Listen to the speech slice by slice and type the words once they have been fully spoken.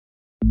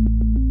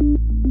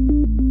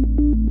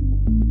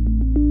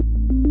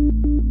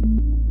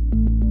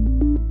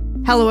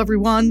Hello,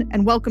 everyone,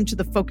 and welcome to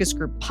the Focus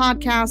Group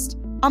podcast.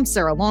 I'm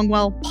Sarah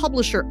Longwell,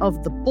 publisher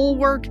of The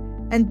Bulwark,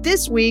 and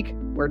this week,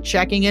 we're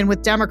checking in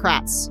with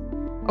Democrats.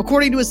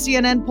 According to a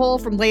CNN poll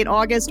from late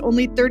August,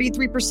 only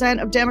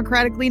 33% of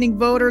Democratic-leaning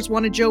voters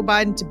wanted Joe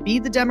Biden to be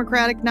the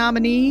Democratic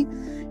nominee.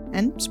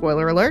 And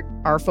spoiler alert,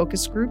 our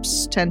focus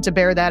groups tend to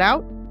bear that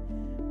out.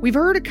 We've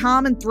heard a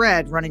common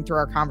thread running through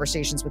our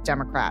conversations with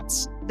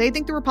Democrats. They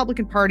think the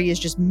Republican Party is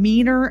just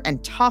meaner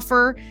and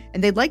tougher,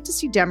 and they'd like to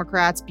see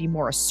Democrats be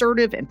more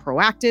assertive and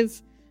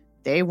proactive.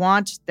 They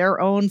want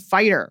their own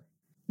fighter.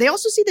 They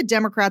also see the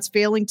Democrats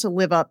failing to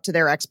live up to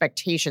their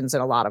expectations in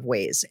a lot of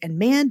ways. And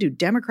man, do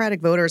Democratic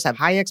voters have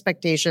high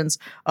expectations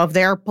of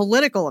their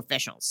political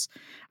officials.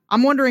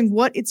 I'm wondering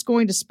what it's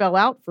going to spell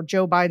out for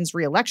Joe Biden's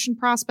reelection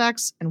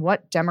prospects and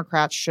what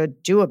Democrats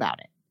should do about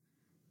it.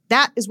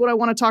 That is what I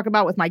want to talk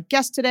about with my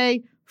guest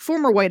today,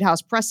 former White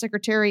House press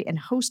secretary and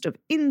host of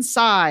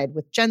Inside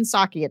with Jen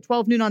Psaki at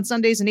 12 noon on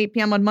Sundays and 8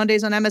 p.m. on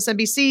Mondays on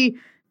MSNBC.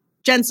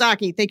 Jen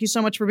Psaki, thank you so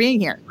much for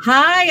being here.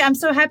 Hi, I'm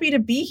so happy to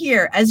be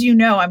here. As you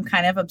know, I'm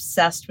kind of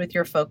obsessed with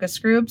your focus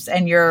groups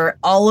and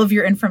all of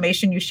your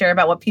information you share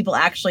about what people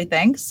actually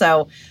think.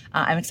 So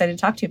I'm excited to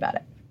talk to you about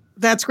it.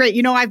 That's great.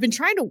 You know, I've been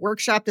trying to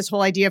workshop this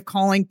whole idea of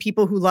calling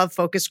people who love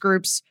focus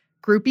groups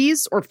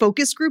groupies or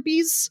focus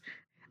groupies.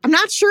 I'm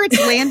not sure it's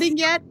landing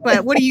yet,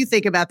 but what do you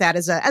think about that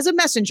as a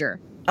messenger?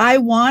 I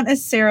want a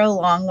Sarah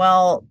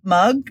Longwell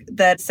mug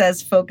that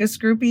says focus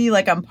groupie,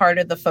 like I'm part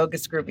of the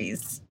focus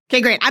groupies. Okay,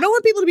 great. I don't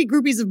want people to be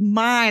groupies of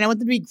mine. I want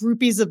them to be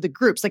groupies of the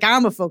groups. Like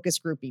I'm a focus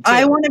groupie too.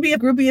 I want to be a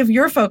groupie of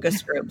your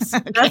focus groups.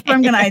 Okay. That's what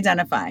I'm going to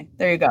identify.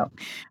 There you go.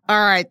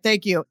 All right.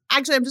 Thank you.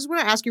 Actually, I just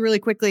want to ask you really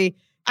quickly.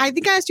 I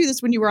think I asked you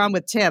this when you were on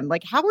with Tim.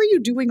 Like, how are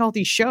you doing all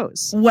these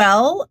shows?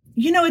 Well,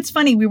 you know, it's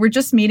funny. We were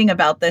just meeting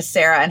about this,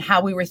 Sarah, and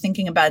how we were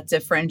thinking about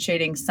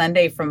differentiating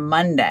Sunday from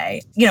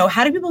Monday. You know,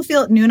 how do people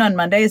feel at noon on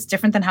Monday is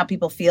different than how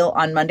people feel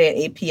on Monday at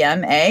 8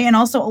 p.m. And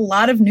also a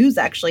lot of news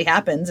actually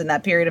happens in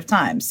that period of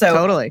time. So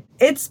totally.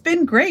 It's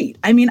been great.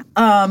 I mean,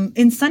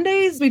 in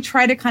Sundays, we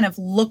try to kind of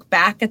look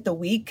back at the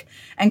week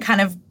and kind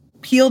of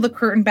peel the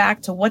curtain back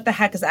to what the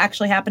heck is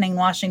actually happening in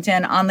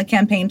Washington on the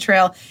campaign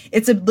trail.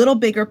 It's a little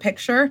bigger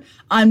picture.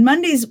 On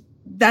Mondays,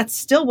 that's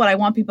still what I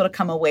want people to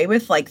come away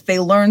with. Like they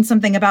learn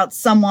something about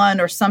someone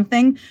or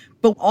something,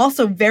 but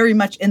also very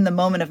much in the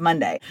moment of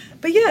Monday.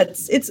 But yeah,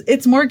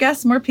 it's more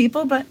guests, more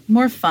people, but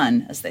more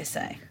fun, as they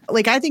say.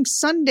 Like I think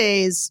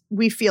Sundays,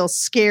 we feel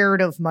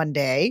scared of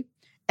Monday.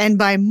 And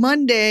by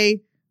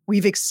Monday,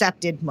 we've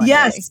accepted Monday.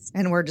 Yes.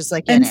 And we're just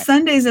like, and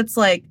Sundays, it's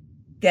like,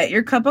 get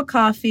your cup of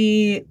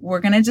coffee. We're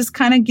going to just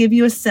kind of give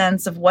you a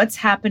sense of what's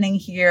happening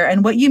here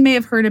and what you may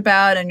have heard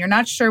about, and you're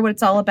not sure what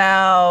it's all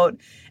about.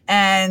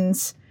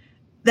 And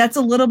that's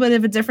a little bit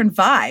of a different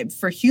vibe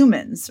for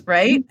humans,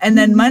 right? Mm-hmm. And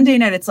then Monday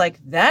night, it's like,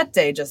 that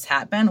day just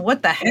happened.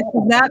 What the heck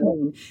does that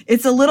mean?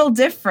 It's a little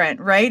different,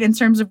 right? In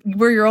terms of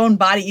where your own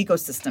body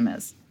ecosystem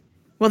is.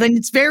 Well, then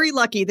it's very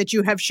lucky that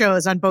you have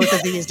shows on both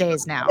of these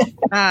days now.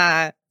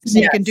 So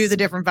you can do the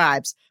different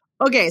vibes.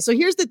 Okay, so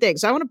here's the thing.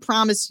 So I want to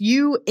promise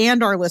you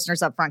and our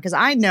listeners up front, because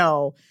I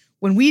know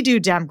when we do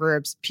Dem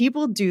groups,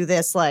 people do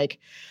this like,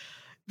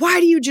 why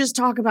do you just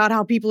talk about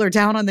how people are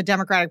down on the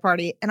Democratic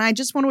Party? And I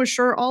just want to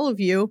assure all of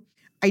you,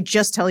 I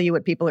just tell you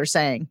what people are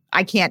saying.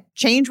 I can't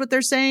change what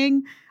they're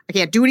saying. I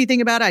can't do anything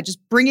about it. I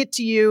just bring it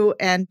to you.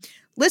 And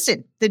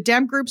listen, the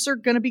Dem groups are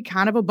going to be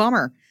kind of a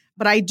bummer.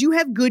 But I do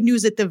have good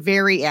news at the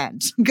very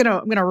end. I'm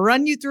gonna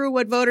run you through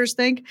what voters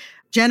think.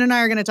 Jen and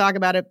I are going to talk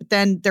about it, but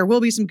then there will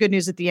be some good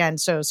news at the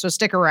end. So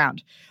stick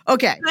around.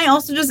 Okay. Can I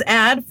also just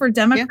add for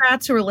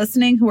Democrats who are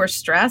listening, who are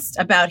stressed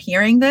about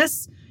hearing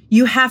this,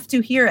 you have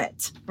to hear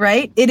it,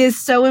 right? It is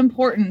so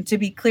important to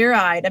be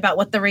clear-eyed about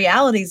what the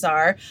realities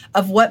are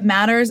of what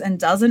matters and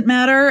doesn't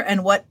matter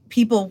and what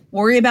people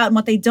worry about and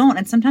what they don't.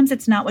 And sometimes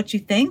it's not what you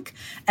think,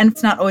 and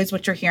it's not always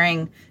what you're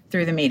hearing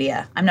through the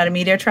media. I'm not a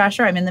media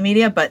trasher. I'm in the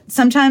media, but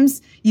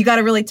sometimes you got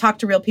to really talk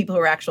to real people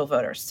who are actual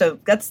voters. So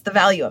that's the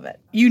value of it.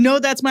 You know,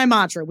 that's my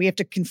mantra. We have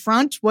to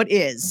confront what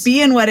is.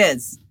 Be in what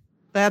is.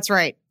 That's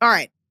right. All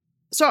right.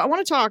 So I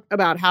want to talk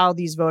about how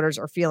these voters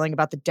are feeling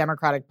about the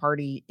Democratic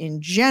Party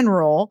in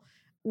general,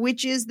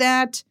 which is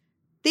that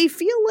they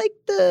feel like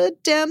the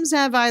Dems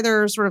have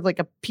either sort of like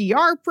a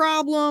PR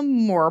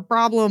problem or a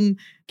problem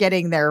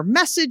getting their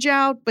message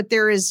out, but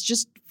there is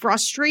just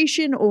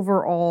frustration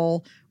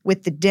overall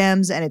with the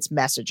Dems and its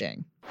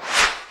messaging.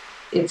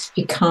 It's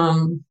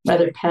become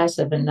rather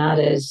passive and not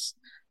as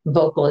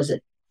vocal as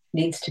it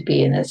needs to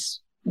be in this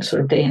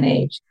sort of day and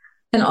age.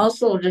 And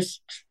also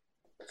just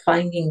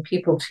finding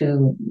people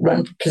to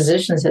run for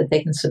positions that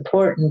they can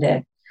support and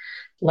that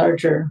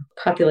larger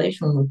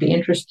population would be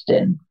interested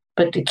in,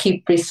 but to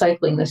keep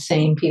recycling the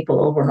same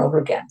people over and over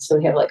again. So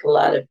we have like a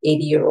lot of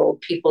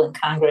 80-year-old people in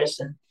Congress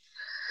and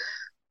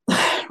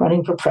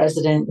running for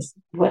president.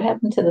 What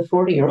happened to the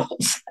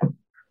 40-year-olds?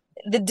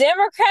 The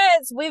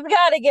Democrats, we've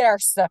got to get our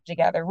stuff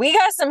together. We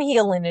got some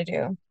healing to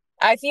do.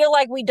 I feel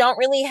like we don't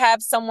really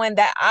have someone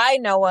that I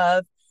know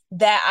of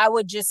that I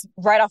would just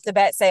right off the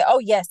bat say, oh,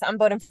 yes, I'm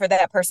voting for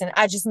that person.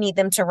 I just need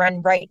them to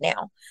run right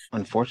now.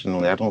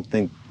 Unfortunately, I don't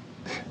think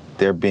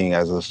they're being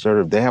as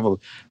assertive. They have a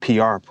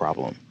PR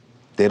problem.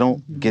 They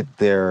don't get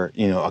their,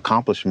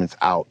 accomplishments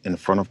out in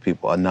front of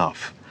people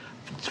enough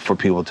for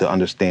people to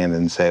understand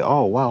and say,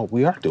 oh, wow,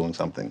 we are doing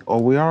something,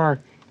 or we are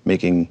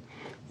making,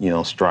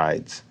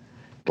 strides.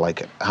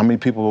 Like, how many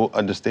people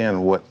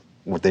understand what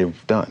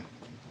they've done,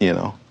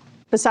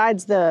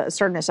 Besides the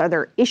assertiveness, are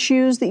there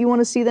issues that you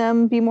want to see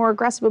them be more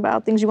aggressive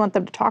about, things you want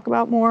them to talk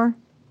about more?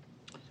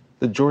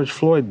 The George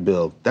Floyd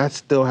bill, that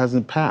still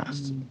hasn't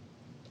passed.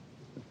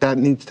 That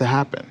needs to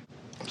happen.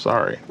 I'm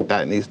sorry,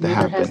 that needs to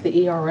happen. Neither has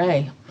the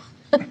ERA.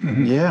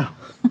 Yeah.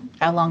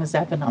 How long has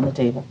that been on the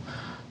table?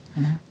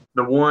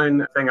 The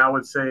one thing I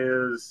would say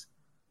is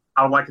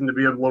I would like them to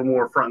be a little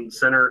more front and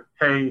center.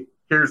 Hey,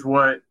 here's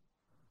what,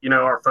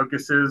 our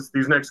focus is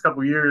these next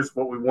couple of years,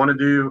 what we want to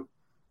do,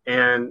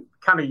 and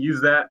kind of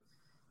use that.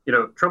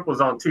 Trump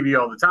was on TV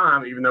all the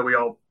time, even though we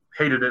all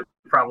hated it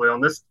probably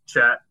on this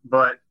chat,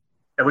 but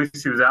at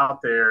least he was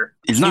out there.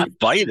 He's not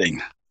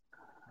fighting.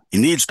 He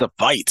needs to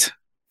fight.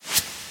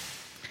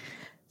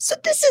 So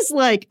this is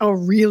like a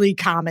really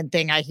common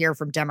thing I hear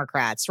from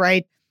Democrats,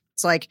 right?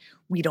 It's like,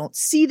 we don't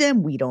see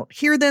them, we don't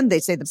hear them. They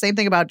say the same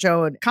thing about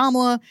Joe and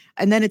Kamala.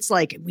 And then it's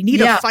like, we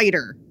need a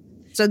fighter.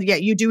 So yeah,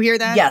 you do hear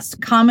that? Yes,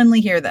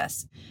 commonly hear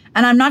this.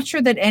 And I'm not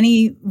sure that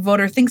any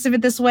voter thinks of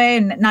it this way,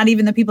 and not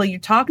even the people you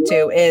talk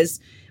to, is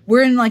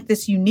we're in like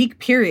this unique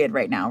period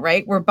right now,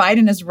 right? Where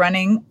Biden is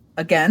running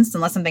against,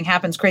 unless something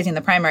happens crazy in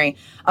the primary,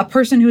 a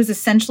person who is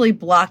essentially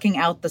blocking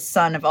out the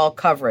sun of all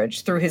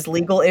coverage through his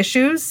legal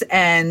issues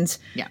and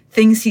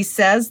things he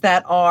says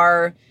that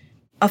are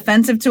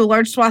offensive to a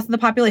large swath of the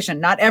population.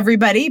 Not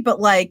everybody,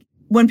 but like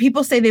when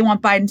people say they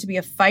want Biden to be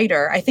a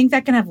fighter, I think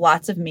that can have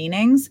lots of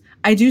meanings.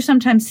 I do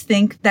sometimes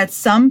think that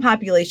some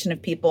population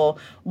of people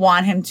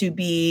want him to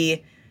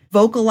be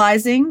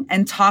vocalizing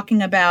and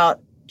talking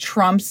about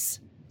Trump's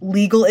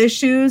legal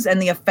issues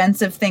and the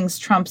offensive things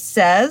Trump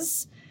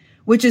says,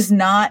 which is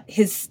not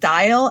his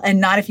style,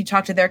 and not, if you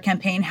talk to their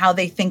campaign, how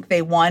they think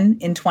they won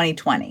in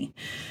 2020.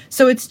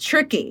 So it's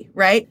tricky,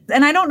 right?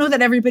 And I don't know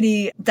that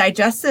everybody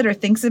digests it or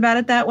thinks about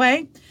it that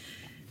way.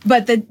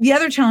 But the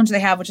other challenge they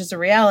have, which is a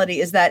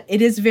reality, is that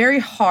it is very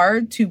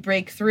hard to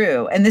break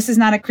through. And this is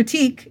not a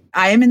critique.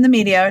 I am in the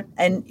media,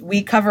 and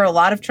we cover a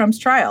lot of Trump's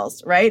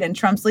trials, right? And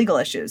Trump's legal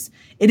issues.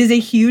 It is a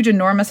huge,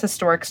 enormous,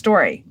 historic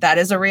story. That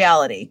is a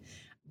reality.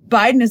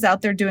 Biden is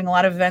out there doing a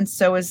lot of events.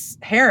 So is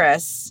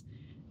Harris.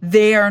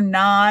 They are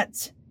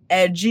not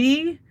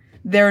edgy.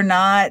 They're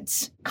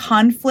not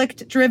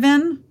conflict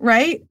driven,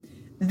 right?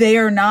 They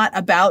are not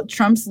about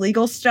Trump's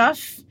legal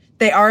stuff.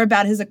 They are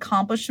about his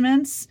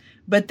accomplishments,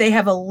 but they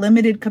have a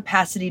limited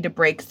capacity to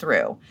break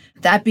through.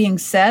 That being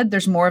said,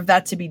 there's more of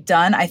that to be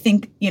done. I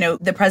think,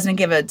 the president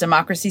gave a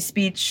democracy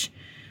speech,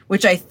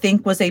 which I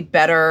think was a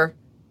better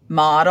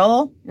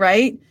model,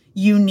 right?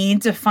 You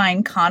need to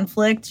find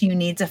conflict, you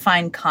need to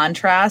find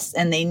contrast,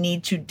 and they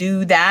need to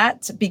do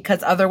that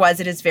because otherwise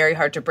it is very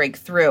hard to break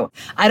through.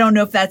 I don't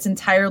know if that's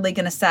entirely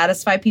going to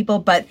satisfy people,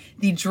 but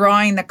the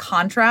drawing the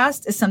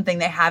contrast is something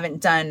they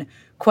haven't done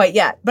quite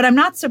yet. But I'm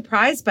not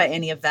surprised by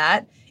any of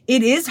that.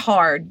 It is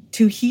hard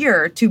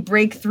to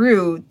break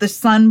through the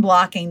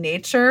sun-blocking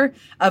nature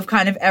of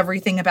kind of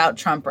everything about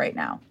Trump right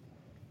now.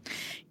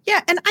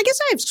 Yeah, and I guess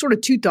I have sort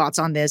of two thoughts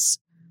on this.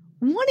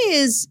 One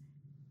is,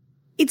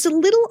 it's a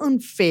little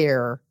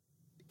unfair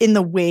in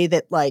the way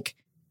that, like,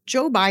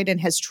 Joe Biden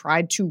has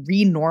tried to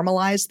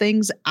renormalize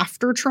things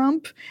after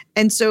Trump.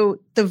 And so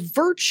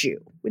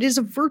it is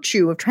a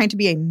virtue of trying to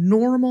be a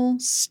normal,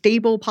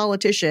 stable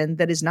politician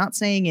that is not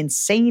saying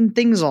insane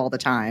things all the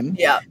time.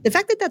 Yeah. The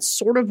fact that that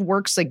sort of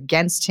works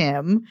against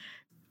him,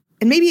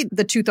 and maybe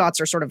the two thoughts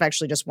are sort of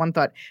actually just one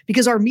thought,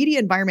 because our media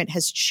environment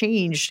has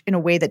changed in a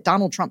way that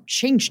Donald Trump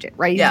changed it,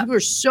 right? Yeah. People are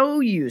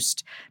so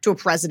used to a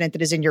president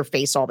that is in your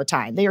face all the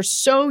time. They are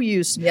so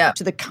used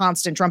to the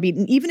constant drumbeat.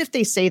 And even if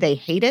they say they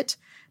hate it,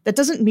 that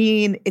doesn't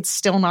mean it's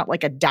still not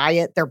like a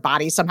diet their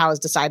body somehow has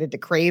decided to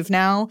crave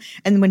now.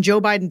 And when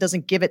Joe Biden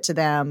doesn't give it to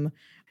them,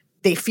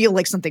 they feel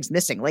like something's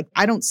missing. Like,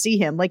 I don't see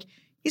him. Like,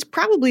 he's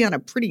probably on a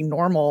pretty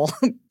normal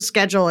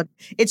schedule.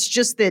 It's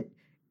just that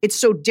it's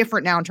so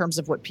different now in terms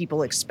of what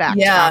people expect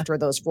after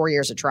those 4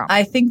 years of Trump.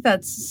 I think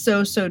that's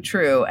so, so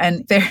true.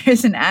 And there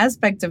is an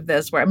aspect of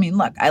this where,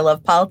 look, I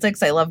love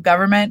politics, I love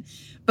government,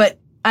 but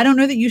I don't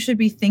know that you should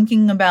be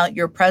thinking about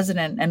your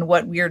president and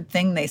what weird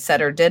thing they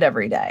said or did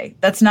every day.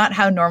 That's not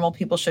how normal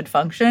people should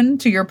function,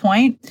 to your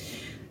point.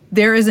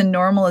 There is a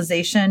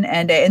normalization,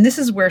 and this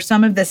is where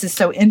some of this is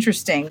so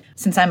interesting,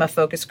 since I'm a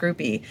focus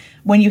groupie.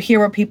 When you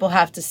hear what people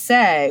have to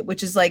say,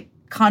 which is like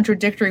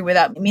contradictory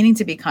without meaning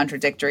to be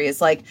contradictory,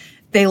 is like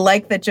they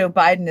like that Joe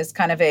Biden is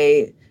kind of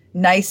a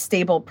nice,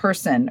 stable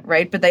person,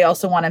 right? But they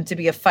also want him to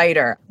be a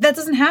fighter. That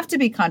doesn't have to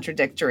be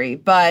contradictory,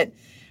 but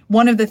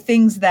one of the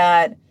things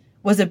that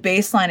was a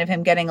baseline of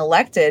him getting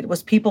elected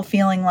was people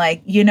feeling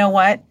like, you know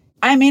what?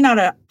 I may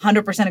not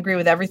 100% agree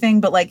with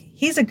everything, but like,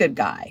 he's a good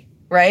guy,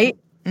 right?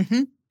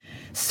 Mm-hmm.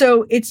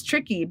 So it's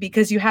tricky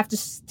because you have to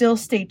still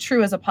stay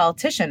true as a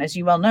politician, as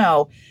you well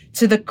know,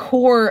 to the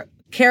core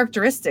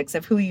characteristics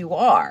of who you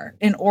are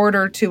in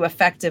order to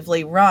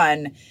effectively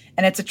run.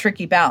 And it's a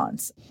tricky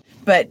balance.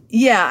 But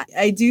yeah,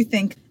 I do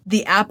think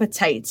the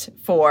appetite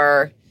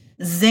for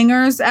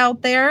zingers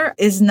out there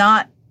is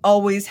not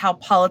always how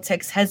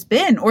politics has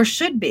been or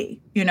should be,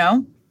 you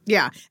know?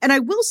 Yeah. And I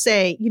will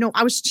say,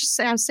 I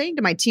was saying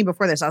to my team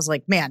before this, I was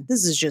like, man,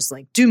 this is just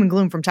like doom and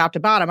gloom from top to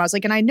bottom. I was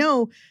like, and I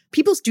know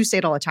people do say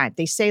it all the time.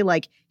 They say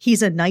like,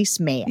 he's a nice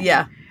man.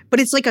 Yeah. But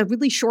it's like a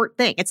really short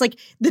thing. It's like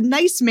the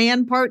nice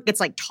man part gets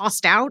like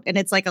tossed out and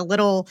it's like a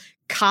little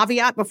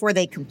caveat before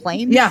they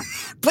complain. Yeah.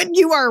 But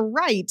you are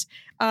right.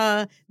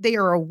 They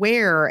are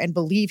aware and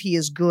believe he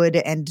is good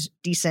and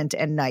decent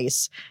and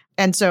nice.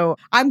 And so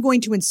I'm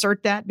going to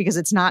insert that because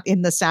it's not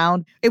in the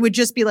sound. It would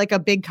just be like a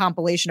big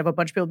compilation of a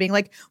bunch of people being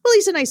like, well,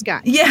 he's a nice guy.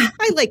 Yeah.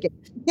 I like it.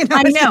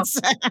 I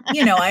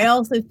know. I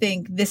also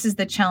think this is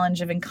the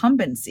challenge of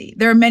incumbency.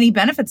 There are many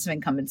benefits of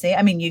incumbency.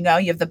 I mean, you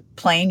have the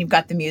plane, you've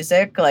got the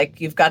music,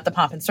 like you've got the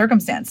pomp and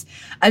circumstance.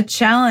 A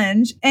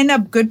challenge and a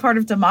good part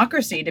of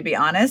democracy, to be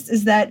honest,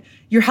 is that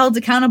you're held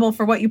accountable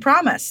for what you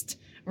promised,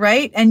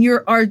 right? And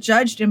you are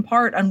judged in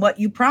part on what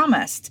you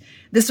promised.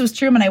 This was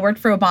true when I worked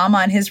for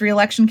Obama on his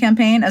reelection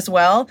campaign as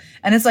well.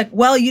 And it's like,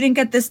 well, you didn't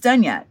get this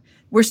done yet.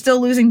 We're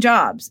still losing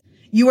jobs.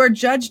 You are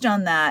judged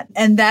on that.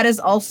 And that is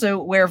also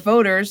where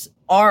voters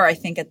are, I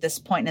think, at this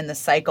point in the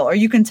cycle. Or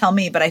you can tell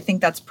me, but I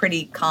think that's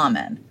pretty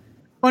common.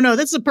 Oh, no,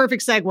 that's a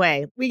perfect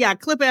segue. We got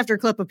clip after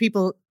clip of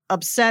people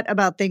upset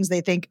about things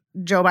they think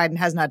Joe Biden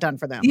has not done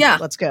for them. Yeah.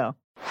 Let's go.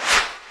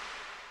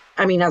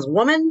 I mean, as a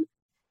woman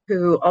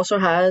who also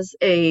has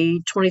a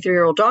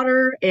 23-year-old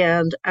daughter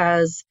and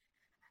as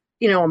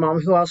a mom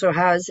who also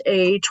has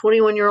a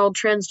 21-year-old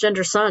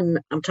transgender son,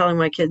 I'm telling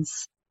my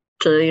kids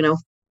to,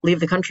 leave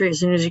the country as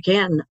soon as you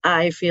can.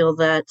 I feel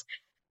that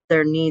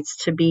there needs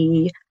to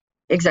be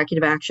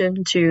executive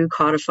action to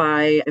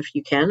codify, if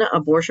you can,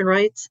 abortion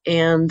rights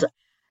and,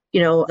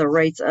 the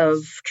rights of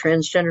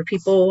transgender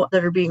people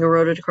that are being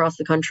eroded across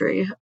the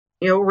country.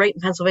 Right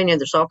in Pennsylvania,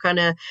 there's all kind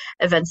of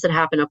events that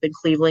happen up in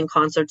Cleveland,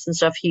 concerts and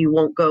stuff. He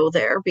won't go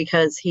there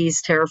because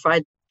he's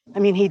terrified. I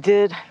mean, he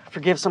did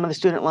forgive some of the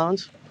student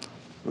loans.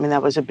 I mean,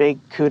 that was a big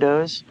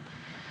kudos.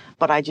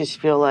 But I just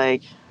feel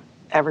like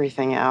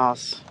everything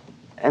else,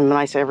 and when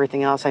I say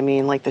everything else, I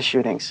mean like the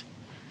shootings.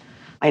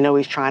 I know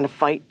he's trying to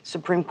fight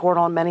Supreme Court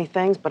on many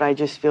things, but I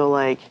just feel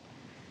like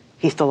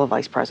he's still a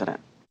vice president.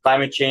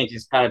 Climate change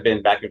has kind of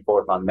been back and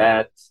forth on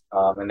that.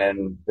 And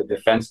then the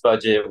defense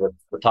budget,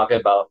 we're talking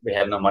about we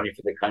have no money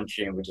for the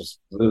country and we just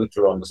blew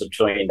through almost $1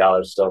 trillion.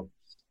 So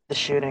the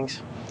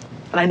shootings.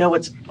 And I know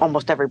it's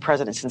almost every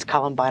president since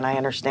Columbine, I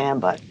understand,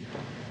 but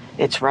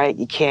it's right.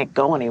 You can't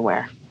go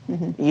anywhere.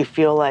 Mm-hmm. You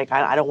feel like,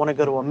 I don't want to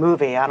go to a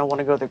movie. I don't want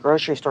to go to the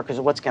grocery store because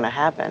of what's going to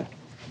happen.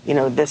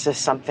 This is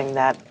something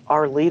that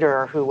our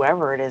leader,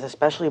 whoever it is,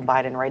 especially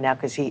Biden right now,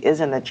 because he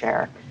is in the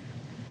chair,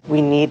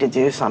 we need to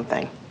do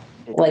something.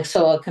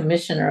 So a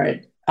commissioner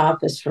at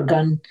office for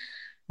gun,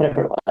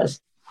 whatever it was,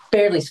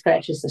 barely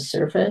scratches the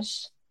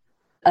surface.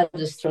 I'll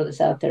just throw this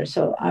out there.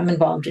 So I'm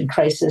involved in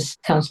crisis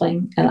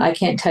counseling, and I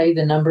can't tell you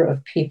the number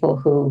of people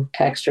who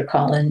text or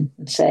call in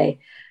and say,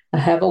 I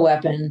have a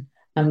weapon,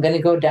 I'm going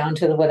to go down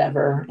to the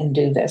whatever and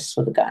do this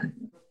with a gun.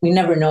 We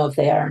never know if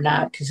they are or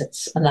not because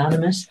it's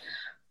anonymous,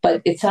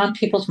 but it's on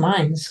people's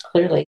minds,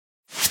 clearly.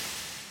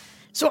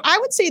 So I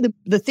would say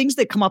the things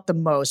that come up the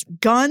most,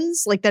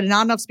 guns, like that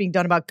not enough's being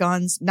done about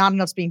guns, not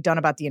enough's being done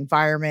about the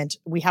environment.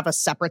 We have a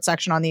separate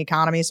section on the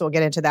economy, so we'll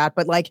get into that.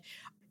 But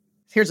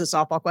here's a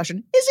softball question.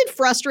 Is it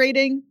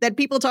frustrating that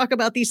people talk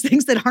about these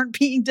things that aren't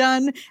being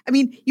done? I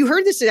mean, you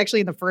heard this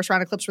actually in the first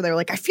round of clips where they were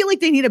like, I feel like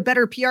they need a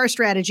better PR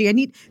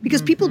strategy.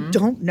 Because people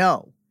don't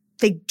know.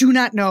 They do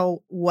not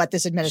know what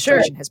this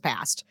administration has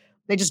passed.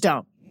 They just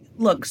don't.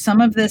 Look, some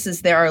of this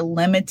is there are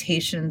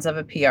limitations of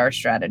a PR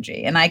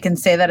strategy. And I can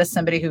say that as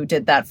somebody who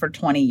did that for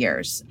 20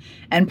 years.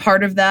 And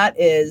part of that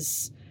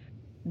is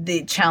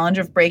the challenge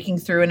of breaking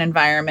through an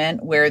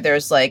environment where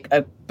there's like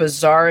a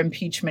bizarre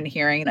impeachment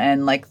hearing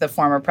and like the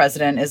former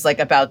president is like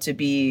about to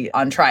be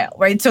on trial,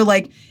 right? So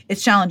like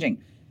it's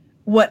challenging.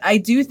 What I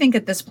do think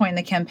at this point in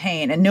the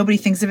campaign, and nobody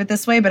thinks of it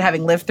this way, but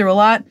having lived through a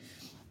lot,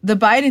 the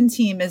Biden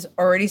team is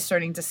already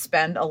starting to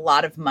spend a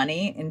lot of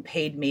money in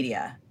paid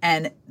media.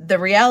 And the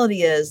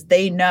reality is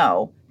they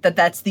know that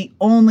that's the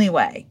only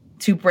way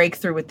to break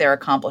through with their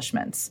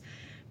accomplishments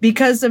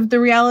because of the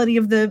reality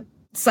of the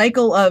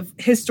cycle of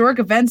historic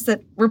events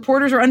that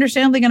reporters are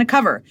understandably going to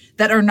cover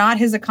that are not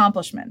his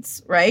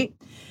accomplishments, right?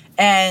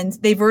 And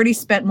they've already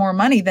spent more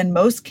money than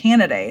most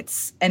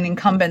candidates and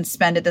incumbents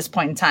spend at this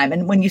point in time.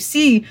 And when you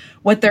see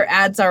what their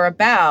ads are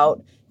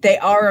about, they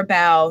are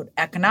about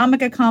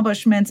economic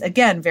accomplishments.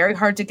 Again, very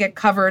hard to get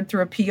covered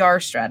through a PR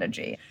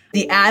strategy.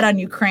 The ad on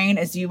Ukraine,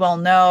 as you all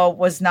know,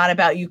 was not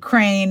about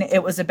Ukraine.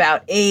 It was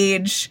about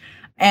age.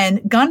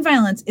 And gun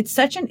violence, it's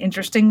such an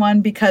interesting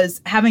one because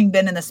having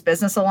been in this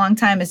business a long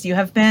time as you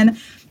have been,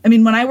 I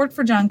mean, when I worked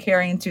for John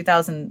Kerry in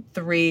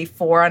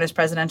 2003-4 on his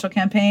presidential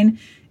campaign,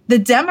 the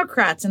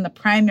Democrats in the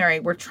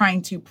primary were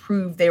trying to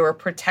prove they were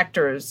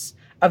protectors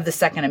of the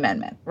Second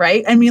Amendment,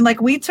 right? I mean,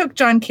 like, we took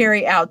John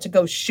Kerry out to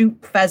go shoot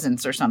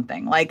pheasants or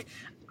something. Like,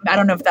 I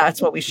don't know if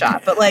that's what we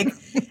shot, but like,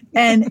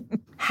 and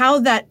how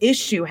that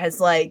issue has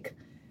like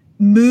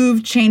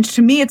changed.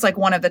 To me, it's like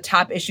one of the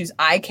top issues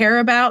I care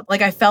about.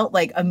 Like, I felt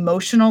like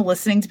emotional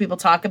listening to people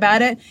talk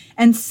about it,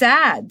 and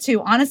sad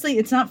too. Honestly,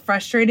 it's not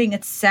frustrating.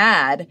 It's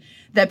sad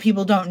that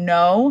people don't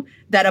know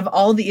that of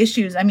all the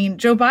issues. I mean,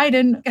 Joe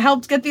Biden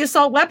helped get the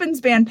assault weapons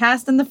ban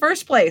passed in the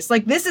first place.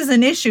 Like, this is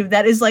an issue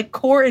that is like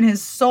core in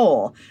his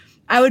soul.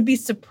 I would be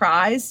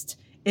surprised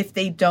if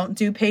they don't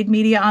do paid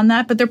media on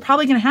that, but they're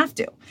probably going to have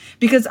to,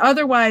 because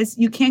otherwise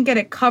you can't get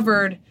it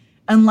covered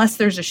unless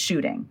there's a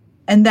shooting.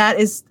 And that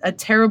is a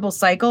terrible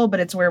cycle, but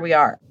it's where we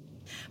are.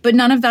 But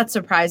none of that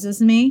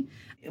surprises me.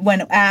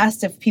 When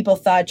asked if people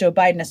thought Joe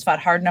Biden has fought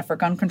hard enough for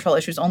gun control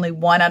issues, only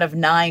 1 out of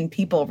 9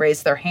 people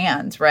raised their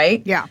hands,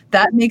 right? Yeah.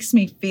 That makes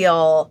me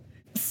feel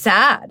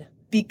sad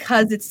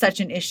because it's such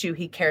an issue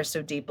he cares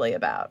so deeply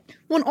about.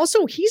 Well, and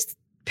also he's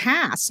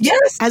passed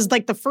Yes. as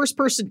like the first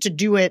person to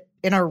do it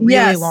in a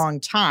really long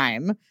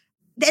time.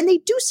 And they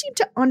do seem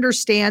to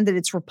understand that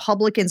it's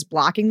Republicans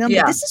blocking them.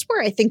 Yeah. But this is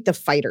where I think the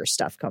fighter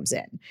stuff comes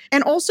in.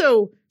 And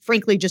also,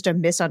 frankly, just a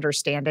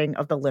misunderstanding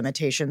of the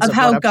limitations of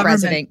how what a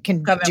president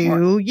can do.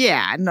 works.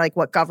 Yeah. And like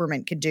what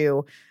government can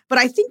do. But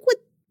I think what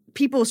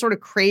people sort of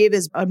crave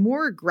is a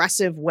more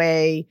aggressive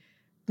way,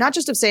 not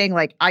just of saying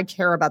like, I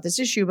care about this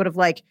issue, but of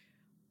like,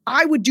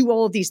 I would do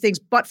all of these things,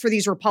 but for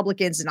these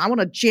Republicans, and I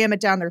want to jam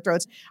it down their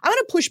throats. I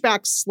want to push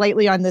back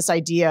slightly on this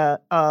idea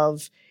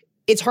of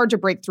it's hard to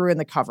break through in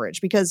the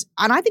coverage because,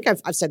 and I think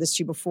I've said this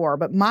to you before,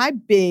 but my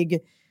big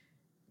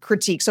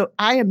critique. So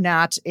I am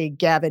not a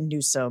Gavin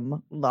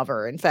Newsom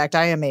lover. In fact,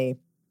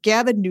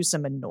 Gavin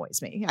Newsom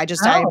annoys me. I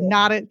am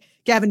not a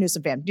Gavin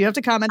Newsom fan. Do you have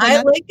to comment on that?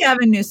 I like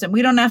Gavin Newsom.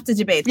 We don't have to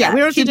debate that. Yeah, we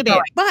don't have to debate.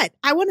 Going. But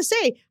I want to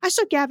say, I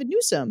saw Gavin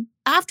Newsom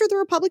after the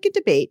Republican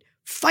debate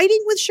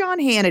fighting with Sean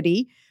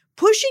Hannity,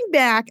 pushing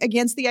back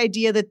against the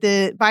idea that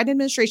the Biden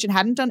administration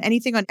hadn't done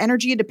anything on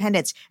energy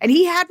independence. And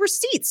he had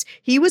receipts.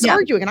 He was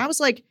arguing. And I was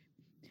like,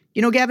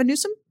 you know, Gavin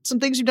Newsom,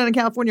 some things you've done in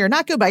California are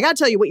not good, but I got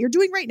to tell you, what you're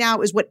doing right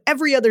now is what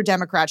every other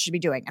Democrat should be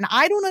doing. And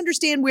I don't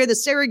understand where the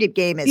surrogate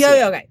game is.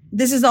 Yeah, okay.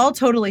 This is all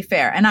totally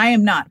fair. And I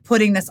am not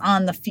putting this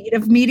on the feet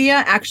of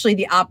media. Actually,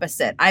 the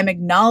opposite. I'm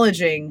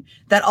acknowledging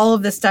that all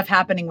of this stuff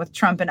happening with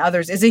Trump and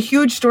others is a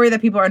huge story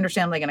that people are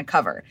understandably going to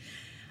cover.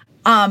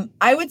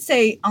 I would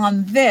say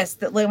on this,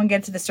 that we'll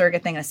get to the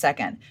surrogate thing in a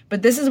second,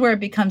 but this is where it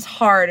becomes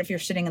hard if you're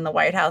sitting in the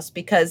White House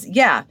because,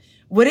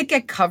 would it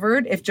get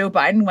covered if Joe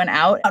Biden went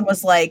out and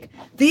was like,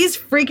 these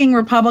freaking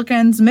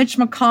Republicans, Mitch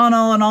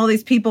McConnell and all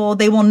these people,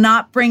 they will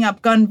not bring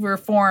up gun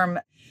reform.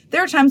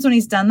 There are times when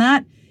he's done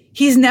that.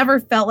 He's never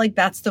felt like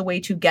that's the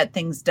way to get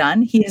things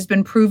done. He has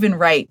been proven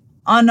right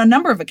on a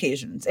number of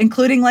occasions,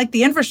 including like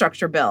the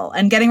infrastructure bill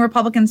and getting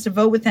Republicans to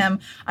vote with him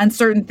on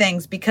certain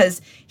things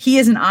because he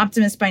is an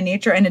optimist by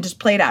nature and it just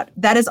played out.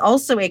 That is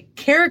also a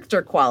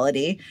character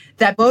quality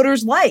that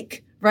voters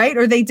like, right?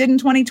 Or they did in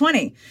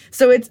 2020.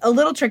 So it's a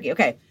little tricky.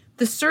 Okay.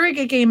 The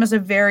surrogate game is a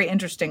very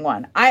interesting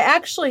one. I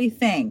actually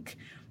think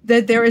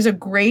that there is a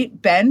great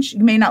bench.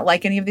 You may not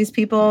like any of these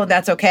people.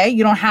 That's okay.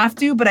 You don't have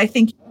to. But I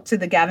think to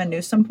the Gavin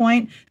Newsom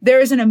point, there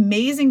is an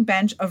amazing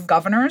bench of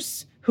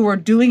governors who are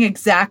doing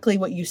exactly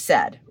what you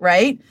said,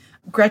 right?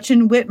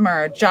 Gretchen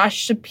Whitmer, Josh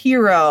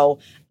Shapiro,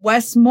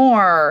 Wes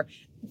Moore,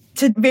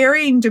 to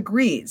varying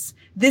degrees.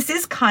 This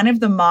is kind of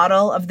the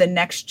model of the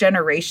next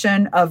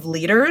generation of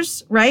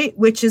leaders, right?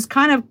 Which is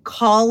kind of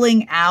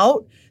calling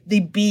out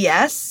the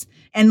BS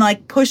and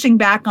like pushing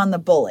back on the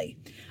bully.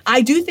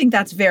 I do think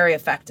that's very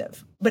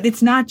effective, but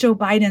it's not Joe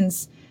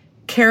Biden's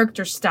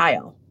character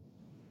style.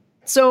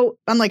 So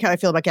unlike how I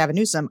feel about Gavin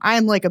Newsom, I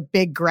am like a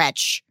big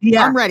Gretch.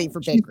 Yeah, I'm ready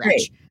for big Gretch.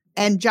 Great.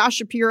 And Josh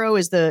Shapiro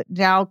is the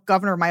now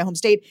governor of my home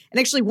state. And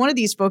actually one of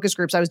these focus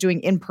groups I was doing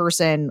in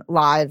person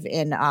live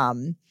in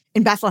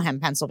Bethlehem,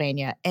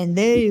 Pennsylvania. And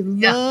they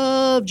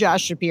love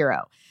Josh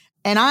Shapiro.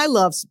 And I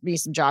love me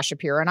some Josh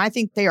Shapiro. And I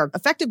think they are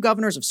effective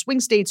governors of swing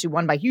states who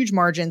won by huge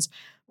margins.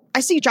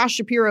 I see Josh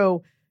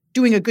Shapiro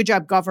doing a good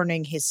job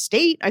governing his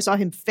state. I saw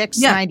him fix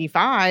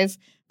 95.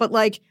 But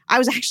like, I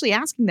was actually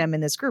asking them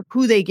in this group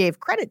who they gave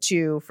credit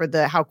to for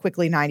how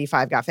quickly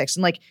 95 got fixed.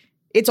 And like,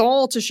 it's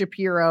all to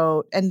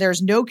Shapiro, and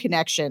there's no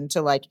connection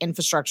to like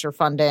infrastructure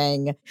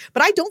funding.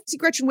 But I don't see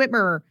Gretchen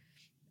Whitmer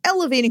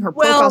elevating her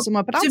profile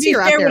somewhat. But I'll see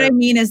her out there. What I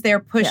mean is they're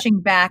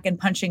pushing back and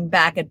punching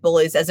back at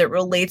bullies as it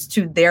relates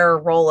to their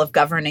role of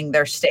governing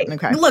their state.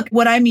 Okay. Look,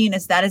 what I mean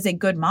is that is a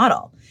good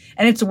model.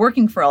 And it's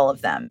working for all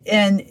of them.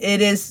 And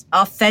it is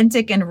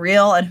authentic and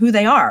real and who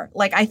they are.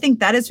 Like, I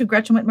think that is who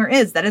Gretchen Whitmer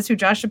is. That is who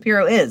Josh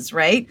Shapiro is,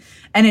 right?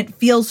 And it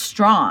feels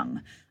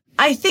strong.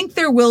 I think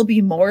there will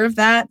be more of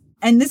that.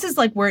 And this is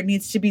like where it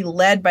needs to be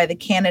led by the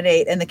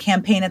candidate and the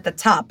campaign at the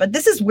top. But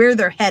this is where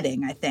they're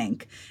heading, I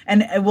think.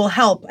 And it will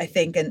help, I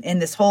think, in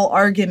this whole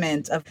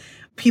argument of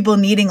people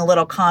needing a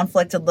little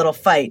conflict, a little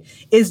fight,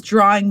 is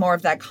drawing more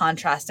of that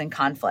contrast and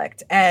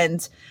conflict.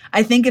 And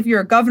I think if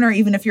you're a governor,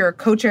 even if you're a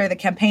co-chair of the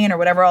campaign or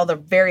whatever all the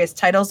various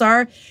titles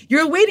are,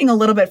 you're waiting a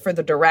little bit for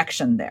the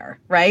direction there,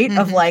 right?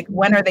 Of like,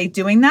 when are they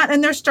doing that?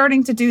 And they're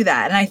starting to do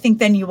that. And I think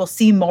then you will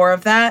see more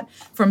of that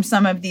from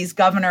some of these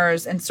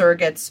governors and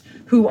surrogates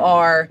who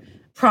are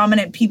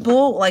prominent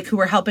people, like who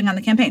are helping on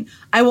the campaign.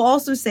 I will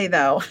also say,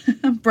 though,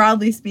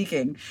 broadly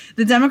speaking,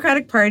 the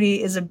Democratic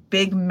Party is a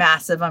big,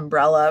 massive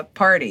umbrella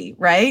party,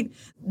 right?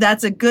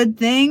 That's a good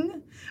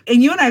thing.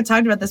 And you and I have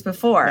talked about this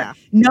before. Yeah.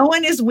 No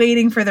one is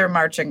waiting for their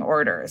marching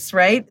orders,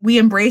 right? We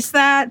embrace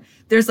that.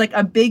 There's like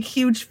a big,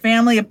 huge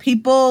family of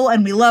people,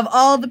 and we love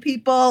all the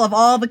people of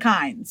all the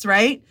kinds,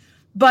 right?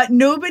 But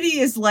nobody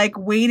is like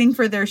waiting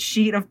for their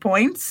sheet of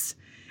points.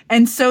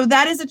 And so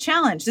that is a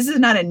challenge. This is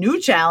not a new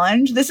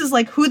challenge. This is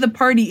like who the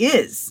party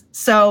is.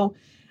 So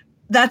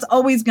that's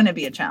always going to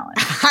be a challenge.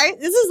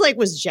 This is like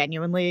was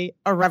genuinely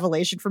a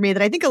revelation for me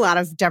that I think a lot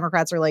of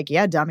Democrats are like,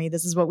 yeah, dummy,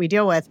 this is what we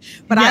deal with.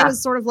 But I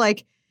was sort of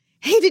like,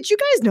 hey, did you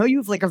guys know you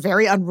have like a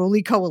very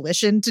unruly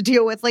coalition to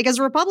deal with? Like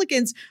as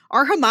Republicans,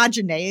 our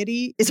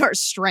homogeneity is our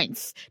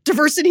strength.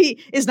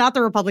 Diversity is not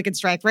the Republican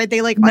strength, right? They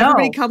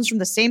everybody comes from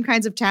the same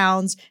kinds of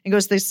towns and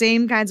goes to the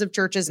same kinds of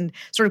churches and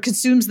sort of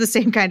consumes the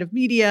same kind of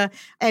media.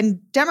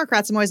 And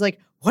Democrats, I'm always like,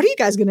 what are you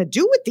guys going to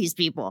do with these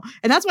people?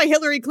 And that's why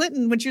Hillary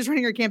Clinton, when she was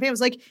running her campaign, was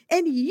like,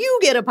 and you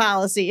get a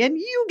policy and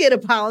you get a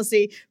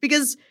policy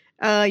because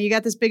you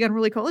got this big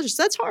unruly coalition.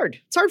 So that's hard.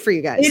 It's hard for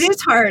you guys. It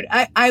is hard.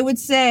 I would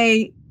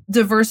say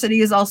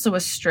diversity is also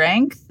a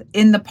strength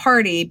in the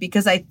party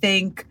because I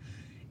think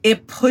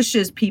it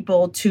pushes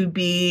people to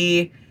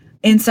be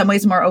in some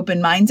ways more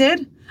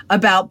open-minded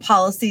about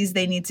policies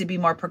they need to be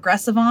more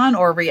progressive on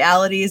or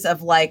realities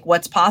of like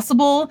what's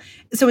possible.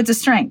 So it's a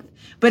strength.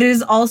 But it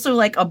is also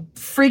like a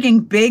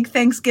freaking big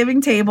Thanksgiving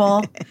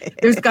table.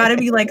 There's got to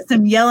be like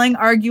some yelling,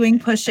 arguing,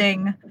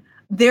 pushing.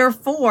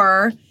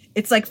 Therefore,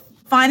 it's like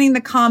finding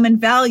the common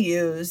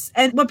values.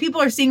 And what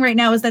people are seeing right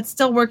now is that's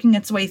still working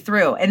its way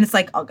through. And it's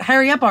like, oh,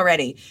 hurry up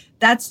already.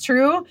 That's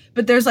true.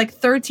 But there's like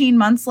 13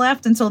 months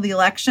left until the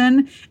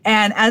election.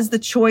 And as the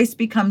choice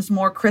becomes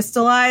more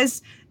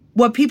crystallized,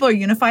 what people are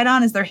unified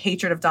on is their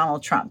hatred of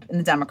Donald Trump in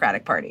the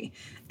Democratic Party.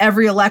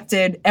 Every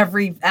elected,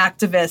 every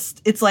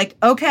activist, it's like,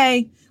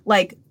 okay,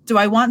 like, do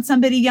I want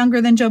somebody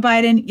younger than Joe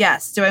Biden?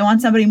 Yes. Do I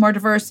want somebody more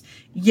diverse?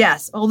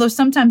 Yes. Although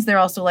sometimes they're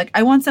also like,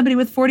 I want somebody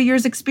with 40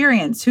 years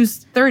experience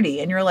who's 30.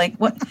 And you're like,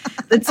 what?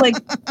 It's like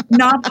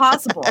not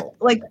possible,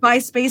 like by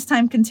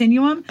space-time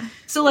continuum.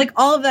 So like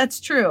all of that's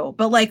true.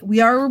 But like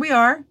we are where we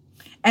are.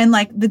 And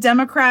like the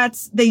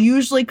Democrats, they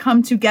usually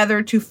come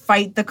together to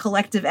fight the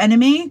collective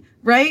enemy,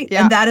 right?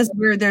 Yeah. And that is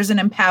where there's an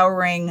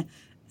empowering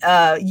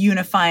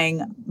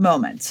unifying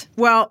moment.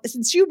 Well,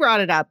 since you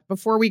brought it up,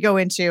 before we go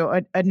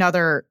into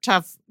another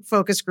tough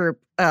focus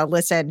group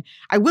listen,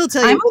 I will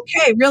tell you. I'm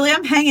okay. Really,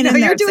 I'm hanging in there.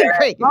 You're doing Sarah.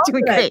 great. You're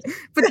doing great.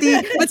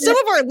 But some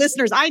of our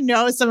listeners, I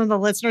know some of the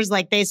listeners,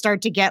 like they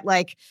start to get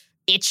like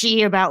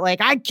itchy about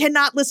like, I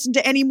cannot listen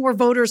to any more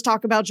voters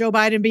talk about Joe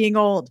Biden being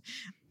old.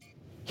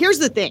 Here's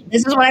the thing.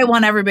 This is what I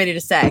want everybody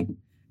to say.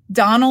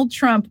 Donald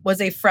Trump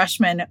was a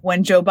freshman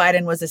when Joe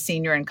Biden was a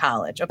senior in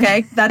college.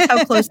 Okay. That's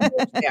how close they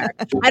are.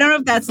 I don't know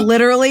if that's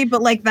literally,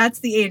 but like that's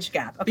the age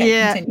gap. Okay.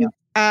 Yeah. Continue.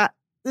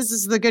 This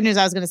is the good news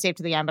I was going to save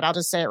to the end, but I'll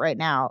just say it right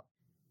now.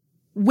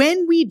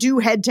 When we do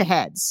head to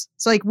heads,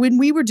 so like when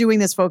we were doing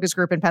this focus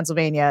group in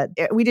Pennsylvania,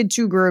 we did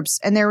two groups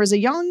and there was a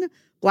young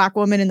Black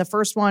woman in the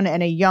first one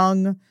and a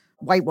young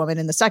white woman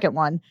in the second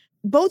one,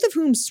 both of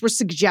whom were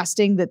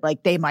suggesting that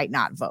like they might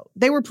not vote.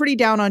 They were pretty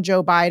down on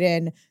Joe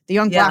Biden. The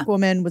young Black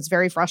woman was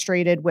very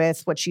frustrated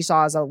with what she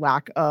saw as a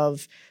lack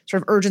of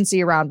sort of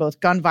urgency around both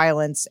gun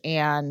violence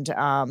and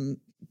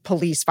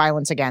police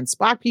violence against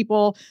Black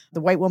people.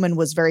 The white woman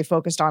was very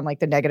focused on like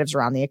the negatives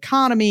around the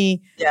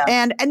economy. Yeah.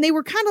 And they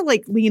were kind of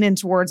like leaning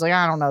towards like,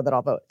 I don't know that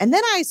I'll vote. And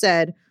then I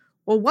said,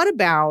 well, what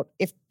about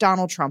if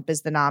Donald Trump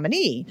is the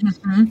nominee?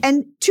 Mm-hmm.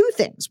 And two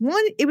things.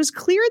 One, it was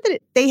clear that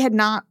they had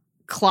not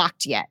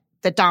clocked yet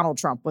that Donald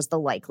Trump was the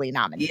likely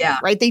nominee,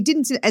 right? They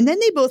didn't see, and then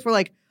they both were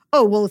like,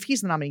 oh, well, if he's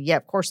the nominee, yeah,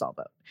 of course I'll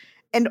vote.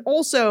 And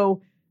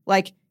also,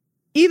 like,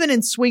 even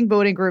in swing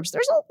voting groups,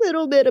 there's a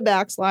little bit of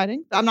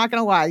backsliding. I'm not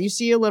going to lie. You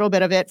see a little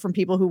bit of it from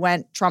people who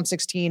went Trump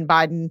 16,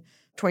 Biden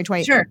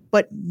 2020. Sure.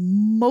 But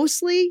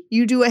mostly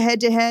you do a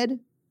head-to-head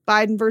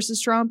Biden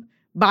versus Trump,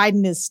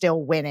 Biden is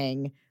still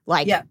winning.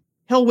 Like,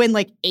 he'll win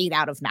like 8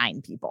 out of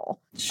 9 people.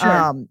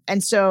 Sure.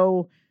 And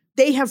so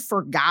they have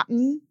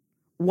forgotten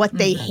what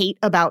they hate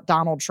about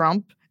Donald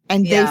Trump.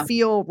 And they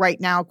feel right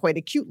now quite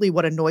acutely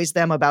what annoys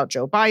them about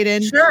Joe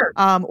Biden. Sure.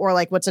 Or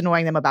like what's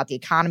annoying them about the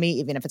economy,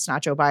 even if it's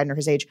not Joe Biden or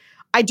his age.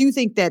 I do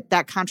think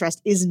that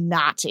contrast is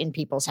not in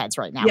people's heads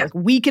right now. Yeah. Like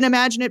we can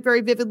imagine it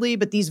very vividly,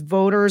 but these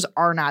voters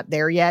are not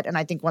there yet. And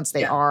I think once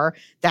they are,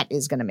 that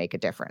is going to make a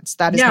difference.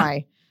 That is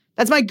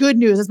that's my good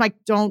news. That's my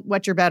don't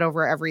wet your bed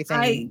over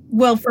everything.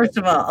 Well, first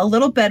of all, a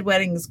little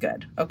bedwetting is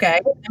good. Okay.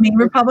 I mean,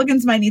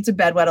 Republicans might need to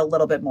bedwet a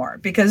little bit more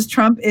because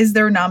Trump is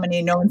their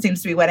nominee. No one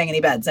seems to be wetting any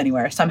beds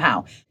anywhere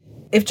somehow.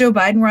 if Joe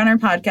Biden were on our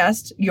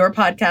podcast, your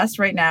podcast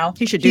right now,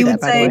 he should do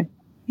that, by the way.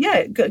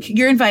 Yeah,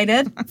 you're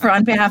invited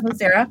on behalf of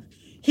Sarah.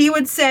 He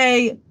would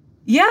say,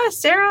 yeah,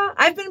 Sarah,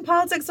 I've been in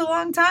politics a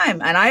long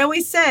time. And I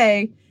always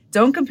say,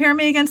 don't compare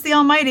me against the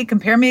almighty,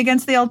 compare me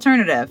against the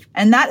alternative.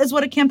 And that is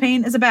what a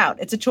campaign is about.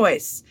 It's a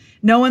choice.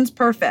 No one's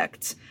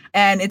perfect.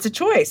 And it's a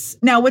choice.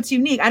 Now, what's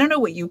unique, I don't know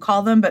what you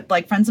call them, but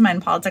like friends of mine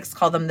in politics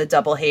call them the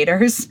double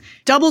haters.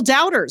 Double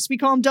doubters. We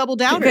call them double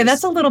doubters. Okay,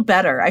 that's a little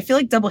better. I feel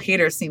like double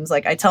haters seems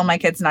like I tell my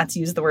kids not to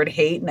use the word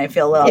hate, and I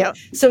feel a little. Yeah.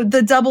 So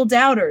the double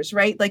doubters,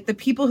 right? Like the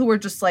people who are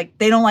just like,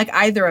 they don't like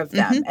either of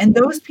them. Mm-hmm. And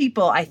those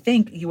people, I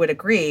think you would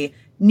agree,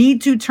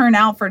 need to turn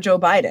out for Joe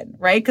Biden,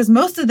 right? Because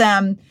most of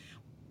them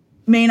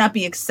may not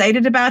be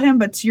excited about him,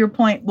 but to your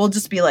point, we'll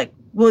just be like,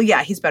 well,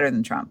 yeah, he's better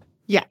than Trump.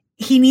 Yeah.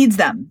 He needs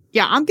them.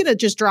 Yeah, I'm going to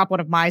just drop one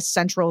of my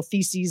central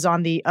theses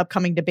on the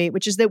upcoming debate,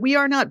 which is that we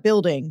are not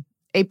building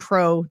a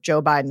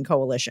pro-Joe Biden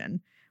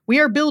coalition. We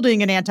are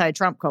building an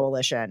anti-Trump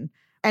coalition.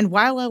 And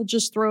while I'll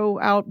just throw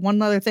out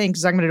one other thing,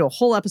 because I'm going to do a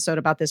whole episode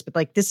about this, but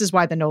like this is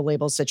why the no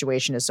labels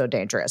situation is so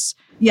dangerous.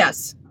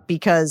 Yes.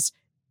 Because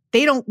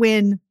they don't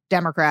win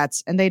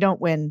Democrats and they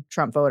don't win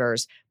Trump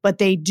voters, but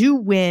they do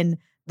win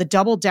the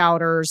double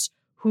doubters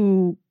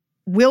who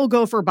will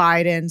go for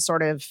Biden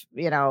sort of,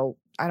 you know,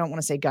 I don't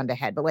want to say gun to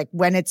head, but like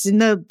when it's in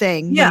the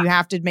thing, when you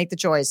have to make the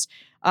choice.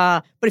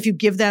 But if you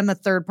give them a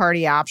third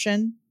party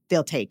option,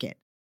 they'll take it.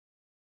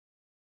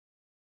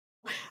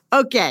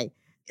 Okay.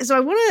 So I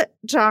want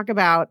to talk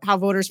about how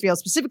voters feel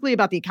specifically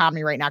about the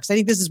economy right now, because I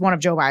think this is one of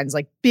Joe Biden's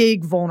like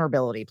big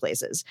vulnerability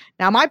places.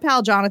 Now, my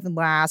pal Jonathan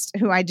Last,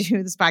 who I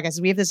do this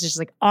podcast, we have this just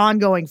like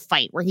ongoing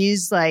fight where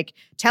he's like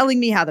telling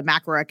me how the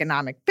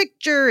macroeconomic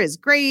picture is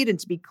great. And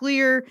to be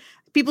clear,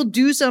 people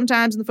do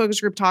sometimes in the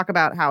focus group talk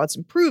about how it's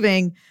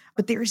improving,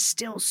 but there is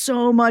still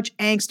so much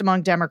angst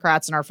among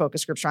Democrats in our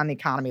focus groups around the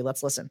economy.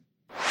 Let's listen.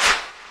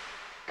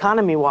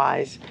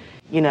 Economy-wise,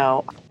 you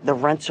know, the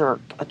rents are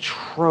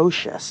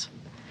atrocious.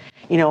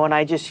 You know, and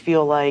I just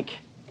feel like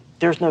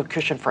there's no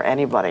cushion for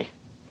anybody.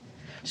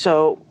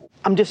 So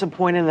I'm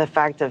disappointed in the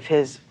fact of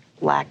his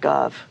lack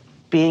of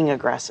being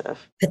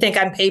aggressive. I think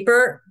on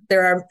paper,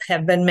 there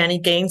have been many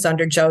gains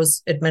under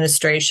Joe's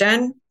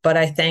administration, but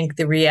I think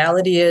the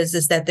reality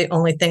is that the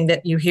only thing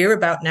that you hear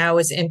about now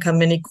is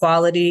income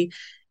inequality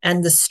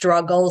and the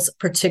struggles,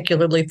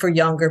 particularly for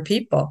younger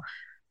people.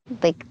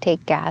 Like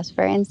take gas,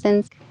 for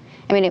instance.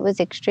 I mean, it was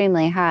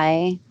extremely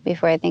high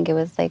before. I think it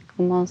was like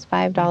almost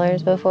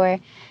 $5 before.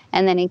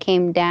 And then it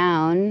came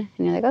down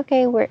and you're like,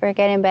 okay, we're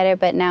getting better.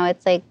 But now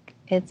it's like,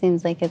 it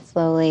seems like it's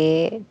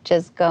slowly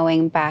just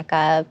going back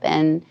up.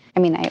 And I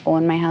mean, I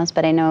own my house,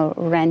 but I know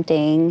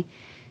renting,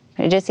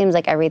 it just seems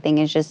like everything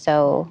is just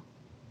so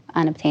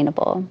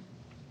unobtainable.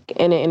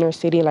 In an inner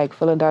city like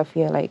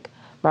Philadelphia, like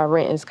my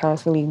rent is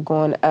constantly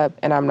going up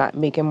and I'm not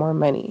making more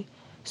money.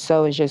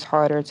 So it's just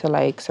harder to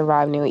like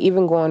survive now.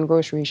 Even going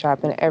grocery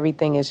shopping,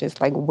 everything is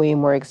just like way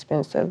more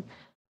expensive.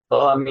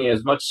 Well, I mean,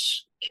 as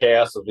much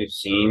chaos as we've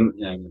seen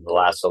in the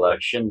last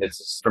election,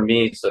 for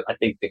me, I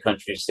think the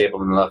country is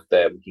stable enough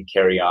that we can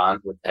carry on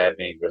with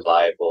having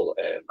reliable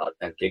and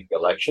authentic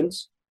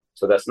elections.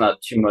 So that's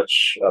not too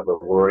much of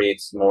a worry.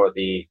 It's more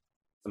the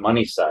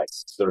money side.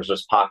 So there's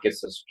just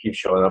pockets that keep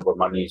showing up where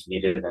money is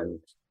needed, and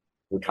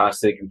we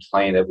constantly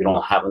complain that we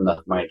don't have enough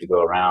money to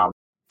go around.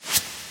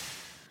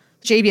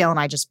 JBL and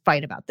I just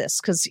fight about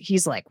this because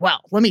he's like, well,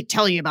 let me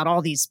tell you about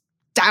all these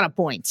data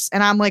points.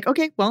 And I'm like,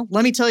 okay, well,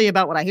 let me tell you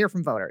about what I hear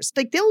from voters.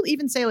 Like they'll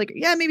even say like,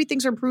 yeah, maybe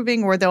things are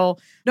improving, or they'll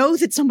know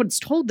that someone's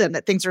told them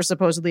that things are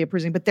supposedly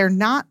improving, but they're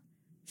not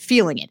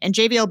feeling it. And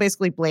JBL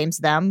basically blames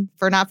them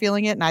for not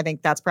feeling it. And I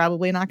think that's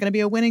probably not going to be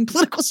a winning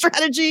political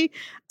strategy.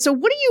 So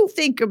what do you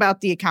think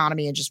about the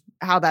economy and just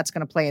how that's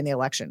going to play in the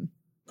election?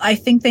 I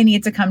think they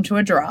need to come to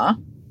a draw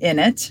in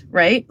it,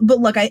 right? But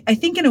look, I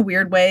think in a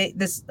weird way,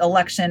 this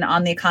election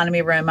on the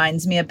economy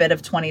reminds me a bit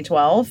of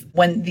 2012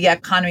 when the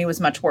economy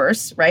was much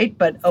worse, right?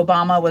 But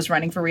Obama was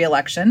running for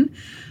re-election.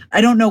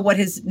 I don't know what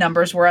his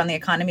numbers were on the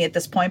economy at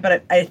this point,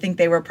 but I think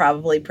they were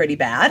probably pretty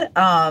bad,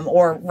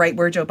 or right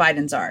where Joe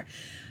Biden's are.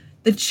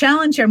 The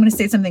challenge here, I'm going to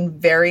say something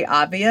very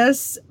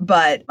obvious,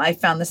 but I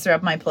found this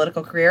throughout my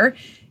political career.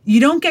 You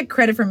don't get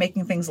credit for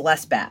making things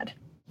less bad.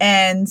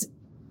 And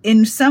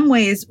in some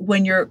ways,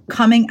 when you're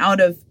coming out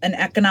of an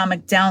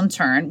economic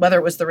downturn, whether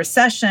it was the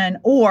recession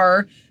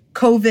or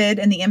COVID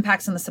and the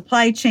impacts on the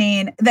supply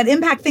chain that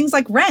impact things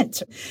like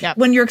rent. Yep.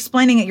 When you're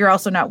explaining it, you're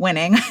also not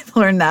winning. I've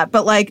learned that.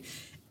 But like,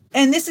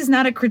 and this is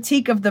not a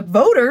critique of the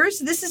voters.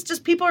 This is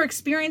just people are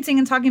experiencing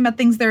and talking about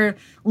things they're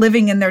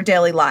living in their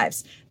daily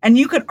lives. And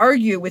you could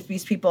argue with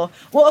these people,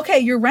 well, okay,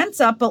 your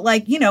rent's up, but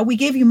like, you know, we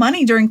gave you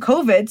money during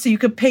COVID so you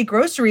could pay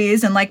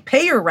groceries and like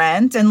pay your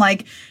rent, and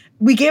like,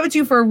 we gave it to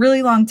you for a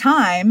really long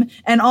time.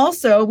 And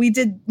also we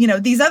did, you know,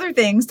 these other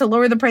things to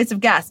lower the price of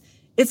gas.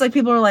 It's like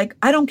people are like,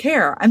 I don't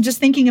care. I'm just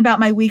thinking about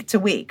my week to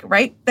week,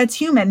 right? That's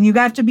human. You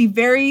have to be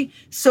very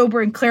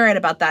sober and clear-eyed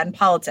about that in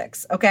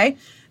politics, okay?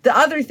 The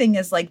other thing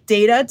is like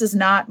data does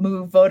not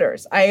move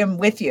voters. I am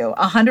with you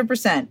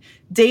 100%.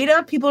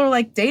 Data, people are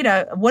like,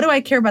 data, what do I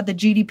care about the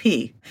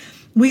GDP?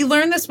 We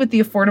learned this with the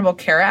Affordable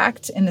Care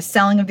Act and the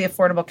selling of the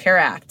Affordable Care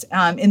Act.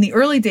 In the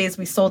early days,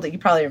 we sold it, you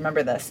probably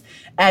remember this,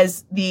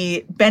 as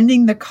the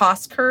bending the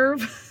cost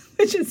curve,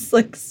 which is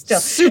like still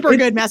super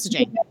good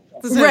messaging.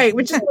 Right,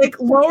 which is like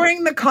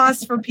lowering the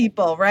cost for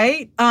people,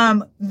 right?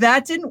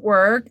 That didn't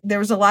work. There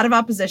was a lot of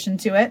opposition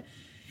to it.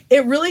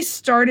 It really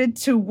started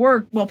to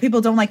work. Well, people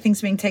don't like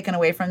things being taken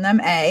away from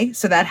them, A,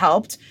 so that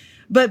helped.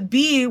 But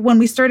B, when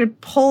we started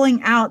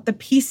pulling out the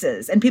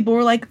pieces and people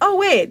were like, oh,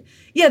 wait,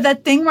 yeah,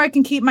 that thing where I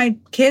can keep my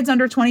kids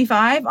under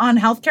 25 on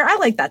healthcare, I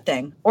like that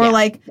thing. Or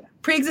like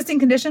pre-existing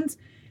conditions.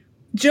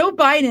 Joe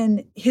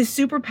Biden, his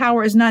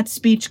superpower is not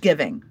speech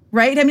giving,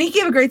 right? I mean, he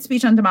gave a great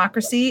speech on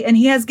democracy and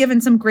he has given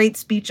some great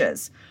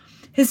speeches.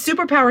 His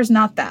superpower is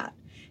not that.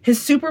 His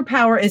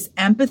superpower is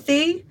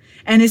empathy,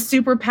 and his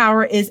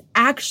superpower is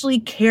actually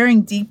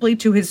caring deeply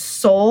to his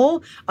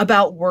soul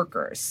about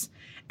workers.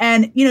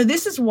 And, you know,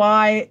 this is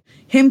why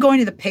him going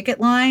to the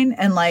picket line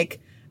and like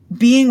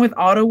being with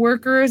auto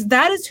workers,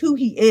 that is who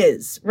he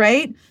is,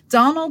 right?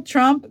 Donald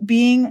Trump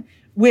being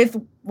with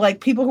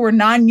like people who are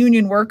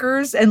non-union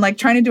workers and like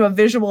trying to do a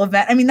visual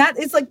event. I mean, that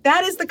is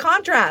the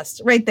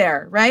contrast right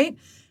there, right?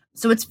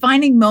 So it's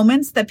finding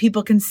moments that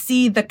people can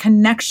see the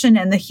connection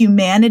and the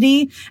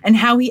humanity and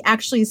how he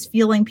actually is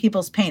feeling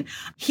people's pain.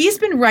 He's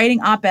been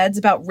writing op-eds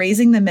about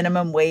raising the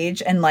minimum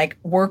wage and like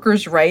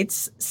workers'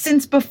 rights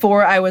since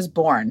before I was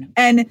born.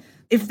 And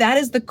if that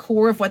is the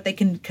core of what they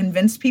can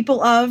convince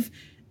people of,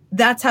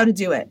 that's how to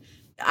do it.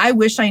 I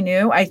wish I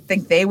knew. I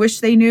think they wish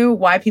they knew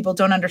why people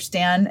don't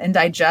understand and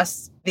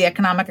digest the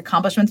economic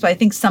accomplishments. But I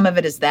think some of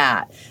it is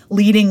that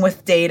leading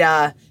with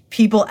data,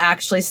 people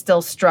actually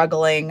still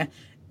struggling.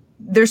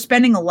 They're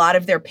spending a lot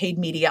of their paid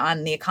media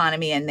on the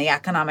economy and the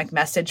economic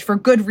message for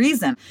good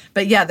reason.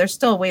 But yeah, there's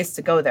still ways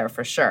to go there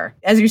for sure,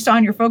 as you saw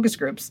in your focus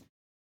groups.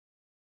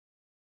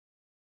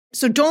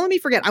 So don't let me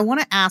forget. I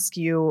want to ask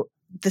you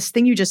this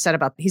thing you just said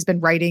about he's been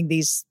writing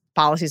these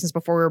policies since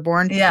before we were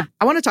born. Yeah.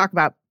 I want to talk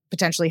about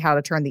potentially how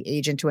to turn the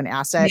age into an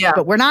asset. Yeah.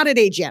 But we're not at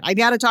age yet. I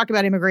got to talk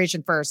about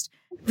immigration first.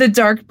 The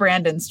dark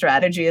Brandon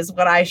strategy is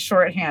what I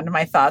shorthand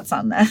my thoughts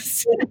on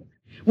this.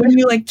 When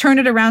you like turn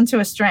it around to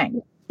a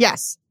strength.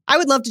 Yes. I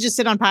would love to just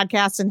sit on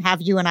podcasts and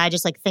have you and I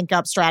just like think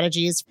up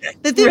strategies.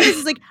 The thing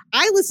is like,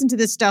 I listen to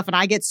this stuff and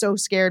I get so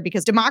scared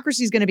because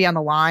democracy is going to be on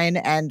the line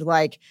and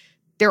like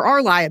there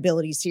are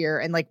liabilities here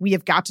and like we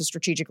have got to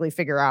strategically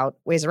figure out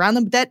ways around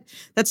them. But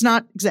that's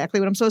not exactly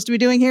what I'm supposed to be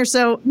doing here.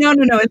 So no,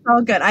 it's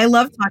all good. I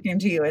love talking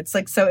to you. It's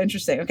like so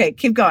interesting. Okay,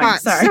 keep going.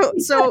 Sorry.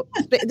 So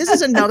this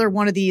is another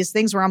one of these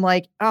things where I'm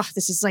like, oh,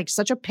 this is like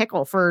such a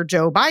pickle for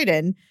Joe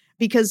Biden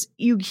because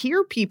you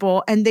hear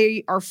people and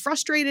they are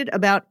frustrated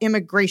about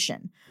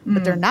immigration.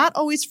 But they're not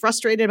always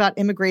frustrated about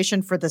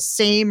immigration for the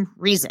same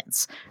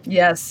reasons.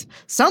 Yes.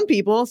 Some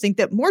people think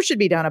that more should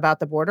be done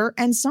about the border,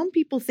 and some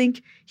people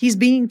think he's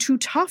being too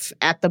tough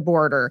at the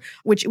border,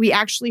 which we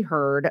actually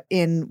heard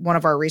in one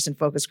of our recent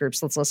focus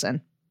groups. Let's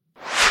listen.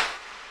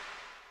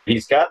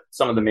 He's got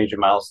some of the major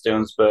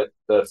milestones, but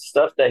the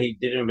stuff that he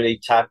didn't really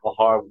tackle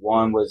hard,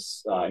 one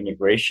was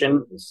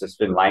immigration. It's just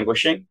been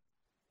languishing.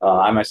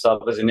 I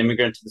myself was an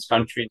immigrant to this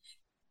country.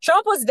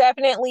 Trump was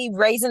definitely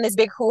raising this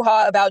big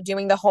hoo-ha about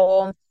doing the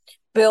whole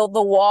build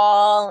the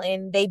wall,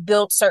 and they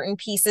built certain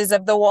pieces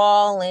of the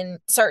wall in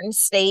certain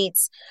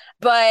states.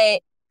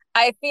 But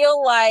I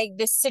feel like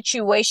the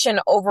situation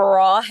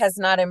overall has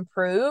not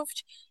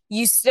improved.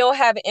 You still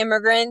have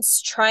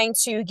immigrants trying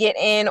to get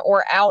in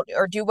or out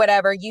or do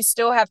whatever. You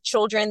still have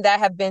children that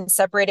have been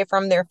separated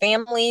from their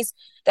families,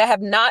 that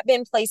have not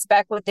been placed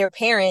back with their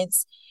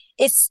parents.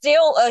 It's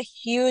still a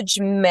huge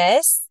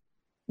mess.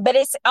 But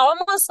it's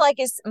almost like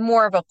it's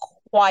more of a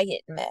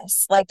quiet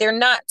mess. Like they're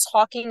not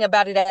talking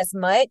about it as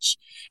much.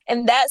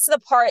 And that's the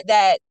part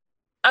that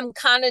I'm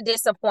kind of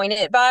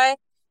disappointed by,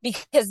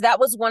 because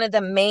that was one of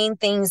the main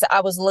things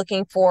I was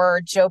looking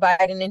for Joe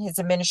Biden and his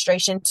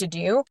administration to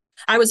do.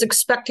 I was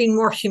expecting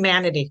more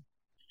humanity.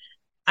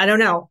 I don't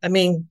know. I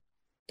mean,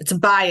 it's a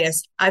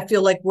bias. I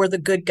feel like we're the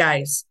good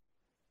guys.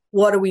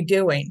 What are we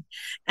doing?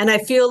 And I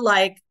feel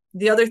like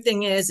the other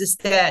thing is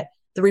that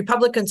the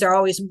Republicans are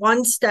always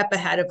one step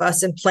ahead of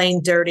us and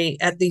playing dirty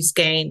at these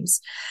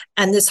games.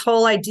 And this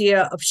whole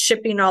idea of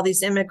shipping all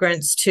these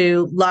immigrants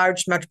to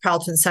large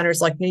metropolitan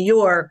centers like New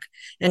York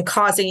and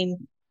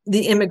causing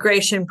the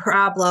immigration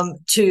problem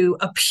to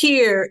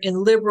appear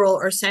in liberal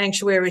or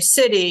sanctuary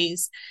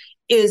cities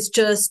is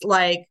just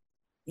like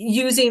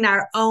using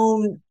our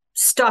own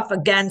stuff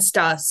against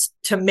us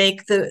to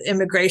make the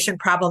immigration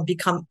problem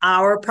become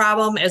our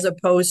problem as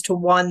opposed to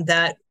one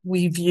that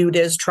we viewed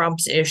as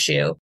Trump's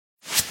issue.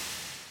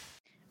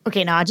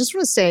 Okay, now I just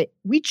want to say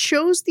we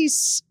chose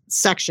these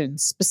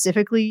sections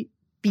specifically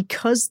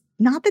because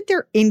not that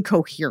they're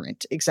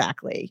incoherent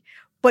exactly,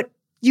 but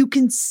you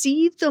can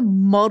see the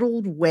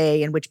muddled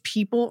way in which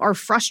people are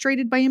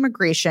frustrated by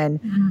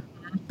immigration,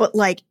 but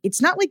like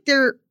it's not like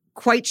they're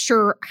quite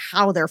sure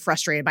how they're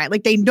frustrated by it.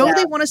 Like they know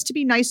they want us to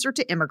be nicer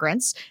to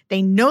immigrants.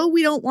 They know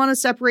we don't want to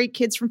separate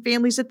kids from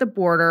families at the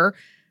border.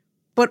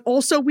 but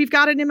also we've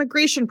got an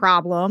immigration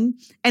problem.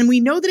 And we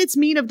know that it's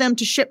mean of them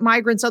to ship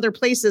migrants other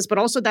places, but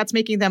also that's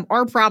making them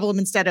our problem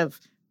instead of,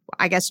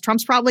 I guess,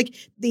 Trump's problem. Like,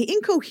 the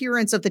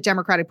incoherence of the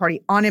Democratic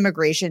Party on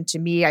immigration, to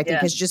me, I think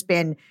has just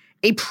been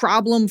a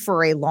problem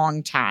for a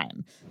long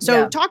time.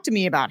 So talk to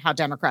me about how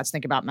Democrats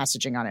think about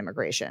messaging on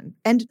immigration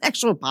and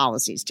actual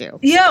policies too.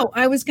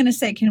 I was going to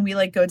say, can we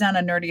go down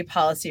a nerdy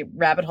policy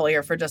rabbit hole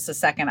here for just a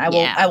second?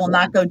 I will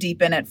not go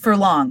deep in it for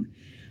long.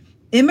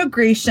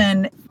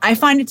 Immigration, I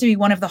find it to be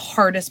one of the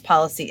hardest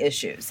policy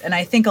issues. And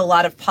I think a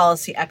lot of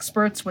policy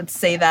experts would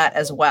say that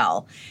as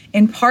well,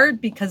 in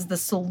part because the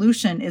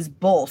solution is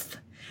both.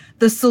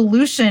 The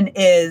solution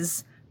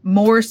is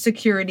more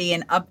security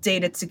and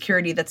updated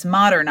security that's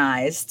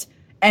modernized,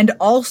 and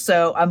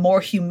also a more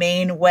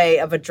humane way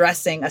of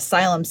addressing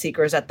asylum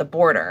seekers at the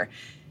border.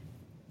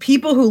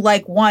 People who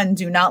like one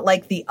do not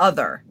like the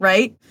other,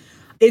 right?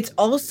 It's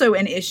also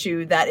an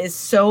issue that is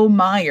so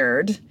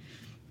mired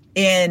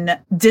in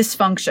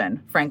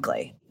dysfunction,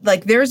 frankly.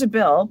 Like, there's a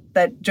bill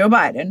that Joe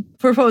Biden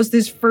proposed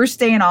his first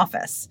day in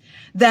office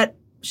that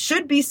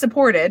should be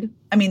supported.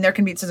 I mean, there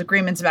can be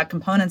disagreements about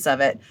components of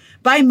it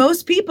by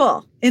most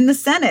people in the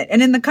Senate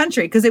and in the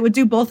country, because it would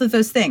do both of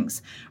those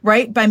things,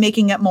 right? By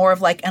making it more of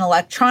like an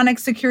electronic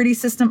security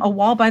system. A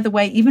wall, by the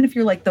way, even if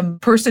you're like the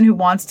person who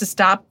wants to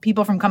stop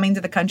people from coming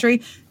to the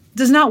country,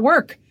 does not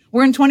work.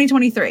 We're in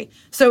 2023.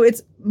 So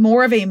it's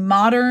more of a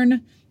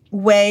modern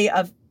way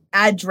of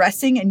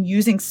addressing and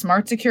using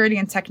smart security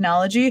and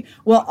technology,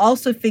 while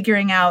also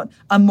figuring out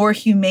a more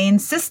humane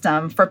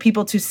system for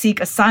people to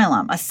seek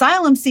asylum.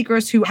 Asylum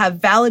seekers who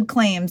have valid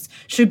claims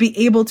should be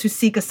able to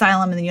seek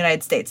asylum in the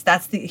United States.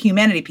 That's the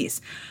humanity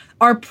piece.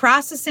 Our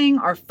processing,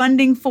 our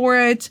funding for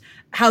it,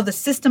 how the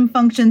system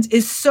functions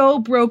is so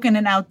broken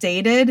and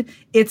outdated.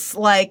 It's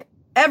like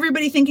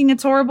everybody thinking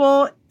it's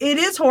horrible. It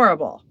is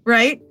horrible,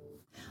 right?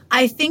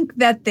 I think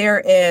that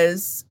there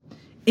is,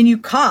 and you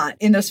caught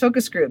in those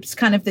focus groups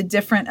kind of the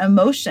different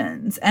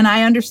emotions. And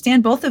I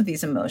understand both of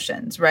these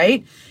emotions,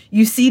 right?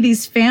 You see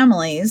these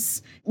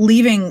families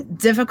leaving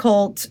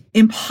difficult,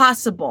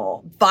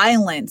 impossible,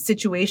 violent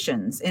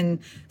situations in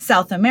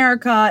South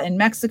America, in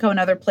Mexico, and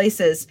other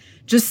places,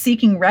 just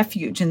seeking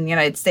refuge in the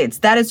United States.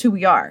 That is who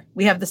we are.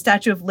 We have the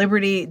Statue of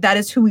Liberty. That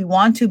is who we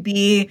want to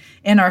be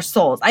in our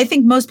souls. I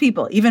think most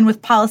people, even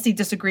with policy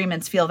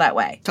disagreements, feel that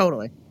way.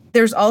 Totally.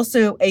 There's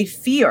also a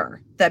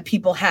fear that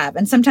people have.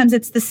 And sometimes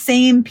it's the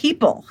same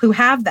people who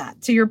have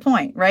that, to your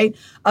point, right?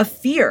 A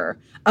fear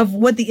of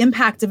what the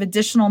impact of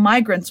additional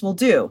migrants will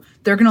do.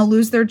 They're going to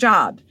lose their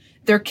job.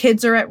 Their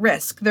kids are at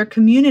risk. Their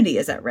community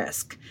is at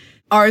risk.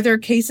 Are there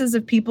cases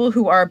of people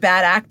who are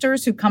bad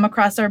actors who come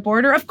across our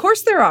border? Of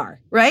course there are,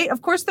 right?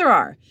 Of course there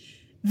are.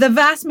 The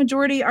vast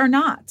majority are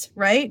not,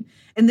 right?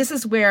 And this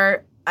is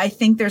where I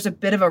think there's a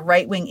bit of a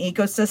right-wing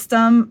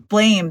ecosystem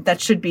blame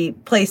that should be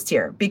placed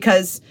here,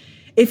 because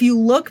if you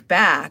look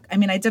back, I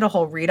mean, I did a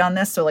whole read on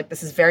this, so like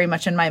this is very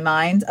much in my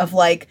mind of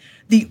like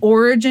the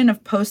origin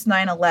of post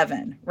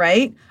 9/11,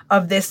 right?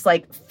 Of this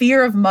like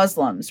fear of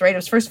Muslims, right? It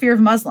was first fear of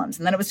Muslims,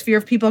 and then it was fear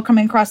of people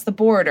coming across the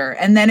border.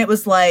 And then it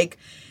was like,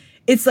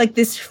 it's like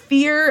this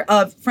fear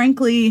of,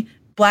 frankly,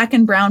 Black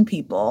and brown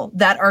people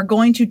that are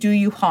going to do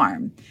you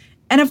harm.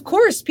 And of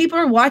course, people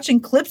are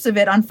watching clips of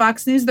it on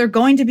Fox News. They're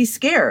going to be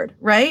scared,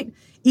 right?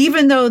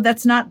 Even though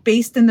that's not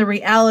based in the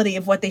reality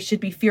of what they should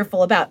be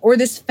fearful about. Or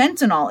this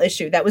fentanyl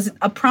issue that was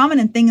a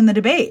prominent thing in the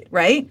debate,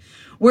 right?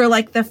 Where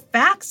like the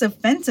facts of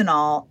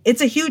fentanyl, it's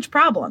a huge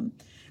problem.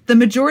 The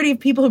majority of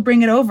people who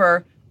bring it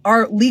over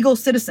are legal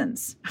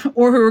citizens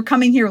or who are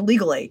coming here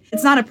legally.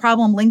 It's not a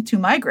problem linked to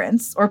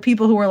migrants or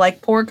people who are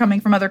like poor coming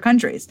from other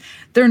countries.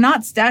 They're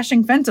not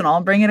stashing fentanyl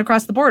and bringing it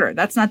across the border.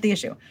 That's not the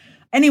issue.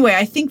 Anyway,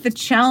 I think the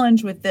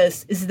challenge with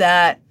this is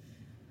that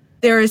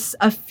there is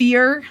a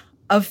fear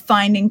of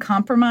finding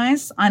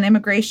compromise on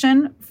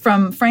immigration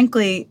from,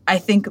 frankly, I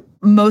think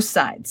most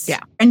sides.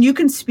 Yeah. And you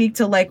can speak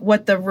to like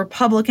what the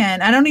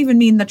Republican, I don't even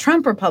mean the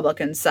Trump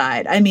Republican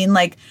side. I mean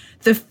like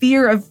the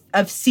fear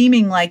of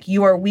seeming like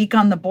you are weak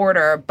on the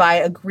border by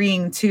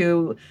agreeing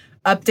to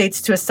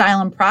updates to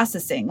asylum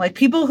processing. Like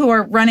people who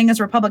are running as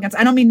Republicans,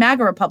 I don't mean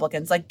MAGA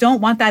Republicans, like don't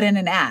want that in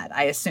an ad,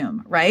 I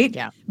assume, right?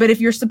 Yeah. But if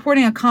you're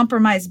supporting a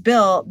compromise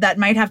bill, that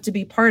might have to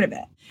be part of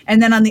it.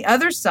 And then on the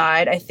other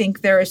side, I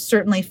think there is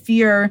certainly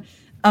fear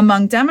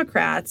among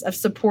Democrats of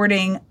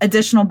supporting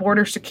additional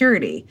border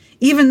security,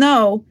 even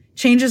though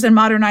changes in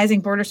modernizing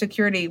border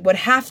security would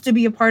have to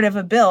be a part of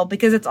a bill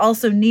because it's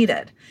also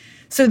needed.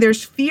 So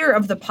there's fear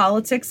of the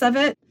politics of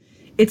it.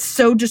 It's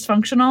so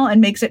dysfunctional and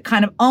makes it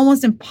kind of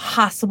almost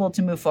impossible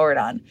to move forward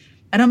on.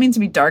 I don't mean to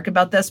be dark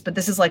about this, but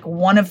this is like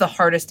one of the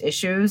hardest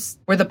issues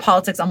where the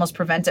politics almost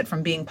prevent it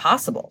from being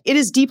possible. It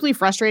is deeply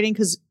frustrating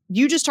because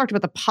you just talked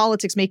about the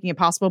politics making it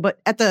possible,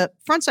 but at the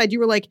front side, you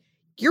were like,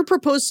 your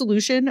proposed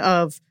solution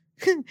of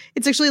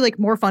it's actually like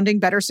more funding,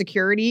 better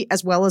security,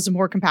 as well as a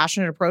more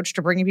compassionate approach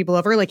to bringing people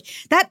over. Like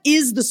that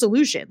is the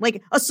solution.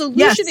 Like a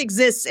solution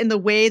exists in the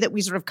way that we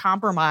sort of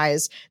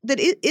compromise that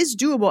it is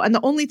doable. And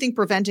the only thing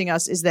preventing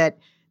us is that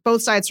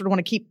both sides sort of want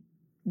to keep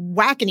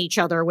whacking each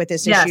other with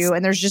this issue,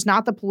 and there's just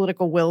not the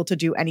political will to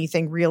do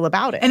anything real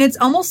about it. And it's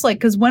almost like,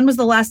 because when was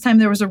the last time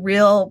there was a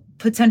real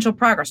potential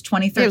progress?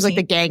 2013. It was like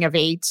the Gang of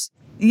Eights.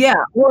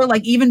 Yeah. Or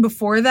like even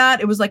before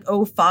that, it was like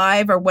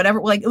 2005 or whatever.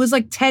 Like it was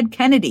like Ted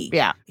Kennedy.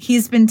 Yeah.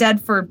 He's been dead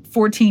for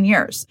 14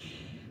 years.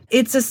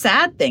 It's a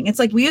sad thing. It's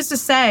like we used to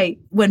say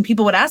when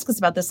people would ask us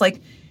about this,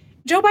 like,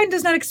 Joe Biden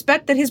does not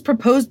expect that his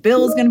proposed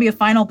bill is going to be a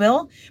final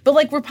bill, but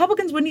like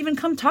Republicans wouldn't even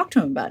come talk to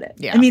him about it.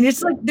 Yeah. I mean,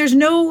 it's like there's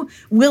no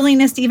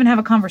willingness to even have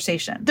a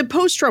conversation. The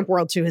post-Trump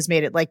world, too, has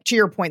made it, like, to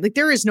your point, like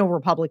there is no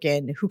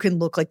Republican who can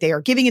look like they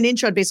are giving an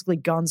inch on basically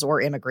guns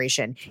or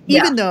immigration,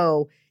 even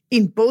though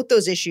in both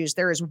those issues,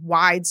 there is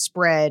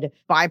widespread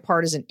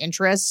bipartisan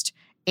interest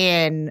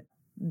in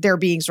there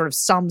being sort of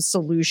some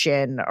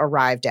solution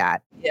arrived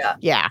at. Yeah.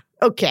 Yeah.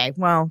 Okay.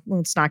 Well,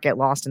 let's not get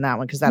lost in that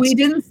one because that's... We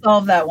didn't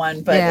solve that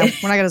one, but... Yeah,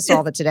 we're not going to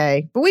solve it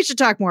today. But we should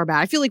talk more about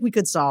it. I feel like we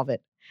could solve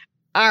it.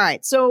 All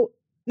right. So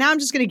now I'm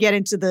just going to get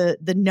into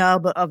the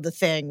nub of the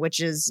thing, which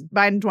is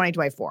Biden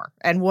 2024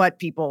 and what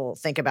people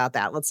think about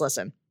that. Let's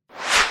listen.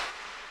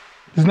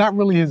 It's not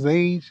really his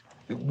age.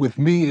 With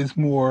me, it's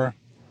more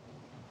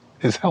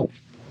his health.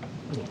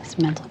 His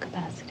mental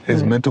capacity.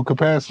 His mental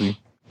capacity.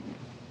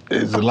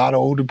 There's a lot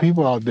of older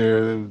people out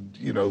there,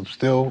 you know,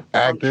 still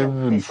active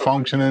and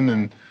functioning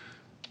and,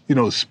 you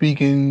know,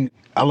 speaking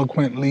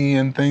eloquently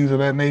and things of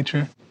that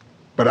nature.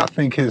 But I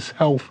think his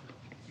health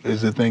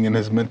is the thing, and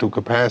his mental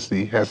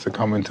capacity has to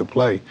come into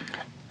play.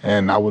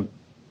 And I would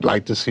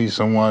like to see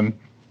someone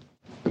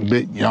a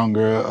bit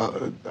younger,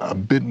 a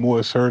bit more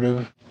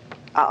assertive.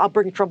 I'll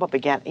bring Trump up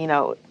again. You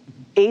know,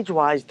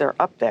 age-wise, they're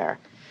up there.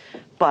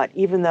 But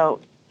even though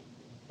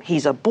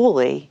he's a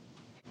bully,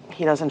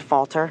 he doesn't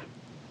falter.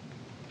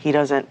 He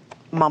doesn't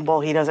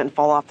mumble. He doesn't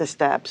fall off the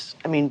steps.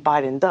 I mean,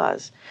 Biden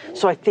does.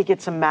 So I think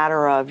it's a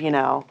matter of, you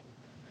know,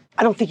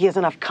 I don't think he has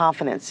enough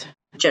confidence.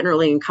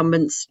 Generally,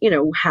 incumbents, you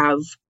know, have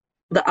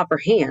the upper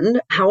hand.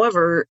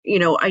 However, you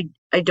know,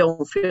 I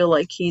don't feel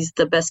like he's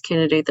the best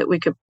candidate that we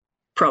could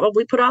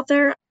probably put out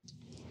there.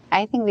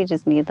 I think we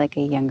just need like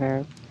a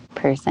younger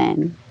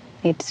person.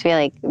 I just feel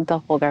like the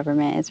whole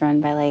government is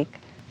run by like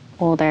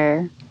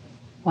older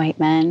white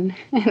men.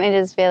 And I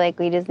just feel like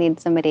we just need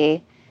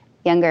somebody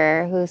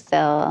younger who's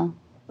still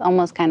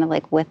almost kind of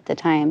like with the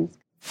times.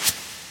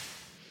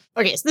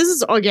 Okay, so this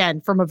is,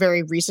 again, from a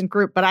very recent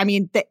group, but I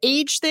mean, the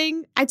age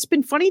thing, it's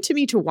been funny to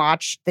me to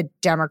watch the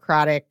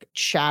Democratic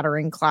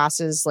chattering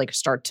classes like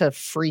start to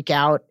freak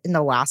out in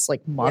the last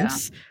like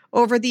month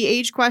over the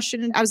age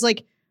question. And I was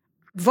like,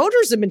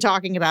 voters have been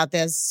talking about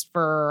this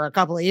for a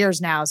couple of years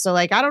now. So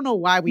like, I don't know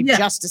why we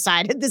just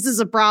decided this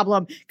is a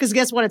problem, because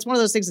guess what? It's one of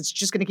those things that's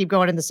just going to keep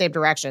going in the same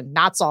direction,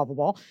 not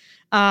solvable.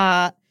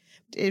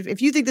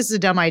 If you think this is a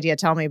dumb idea,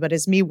 tell me, but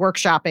it's me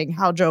workshopping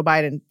how Joe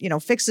Biden, you know,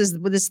 fixes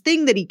with this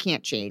thing that he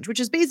can't change,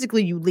 which is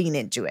basically you lean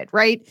into it,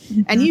 right?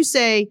 Mm-hmm. And you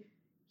say,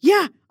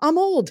 yeah, I'm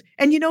old.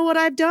 And you know what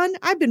I've done?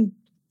 I've been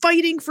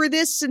fighting for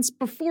this since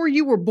before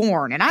you were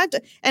born.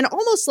 And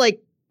almost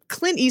like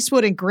Clint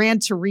Eastwood and Gran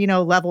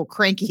Torino level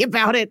cranky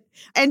about it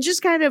and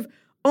just kind of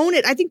own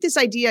it. I think this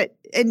idea,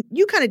 and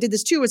you kind of did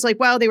this too, it's like,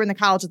 well, they were in the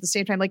college at the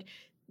same time. Like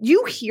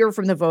you hear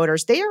from the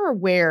voters, they are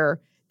aware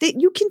that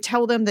you can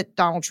tell them that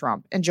Donald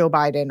Trump and Joe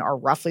Biden are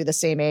roughly the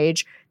same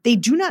age. They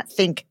do not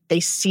think they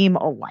seem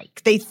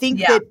alike. They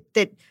think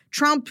that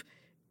Trump,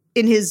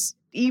 in his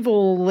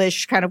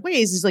evil-ish kind of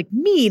ways, is like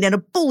mean and a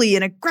bully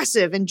and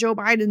aggressive, and Joe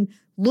Biden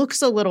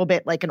looks a little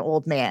bit like an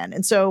old man.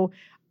 And so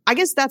I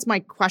guess that's my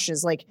question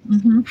is like,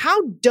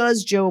 how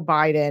does Joe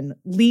Biden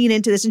lean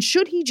into this? And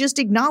should he just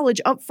acknowledge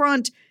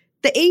upfront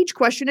the age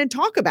question and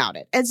talk about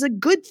it as a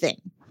good thing?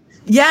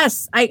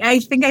 Yes, I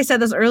think I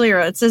said this earlier.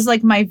 It says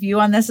like my view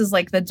on this is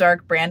like the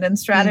dark Brandon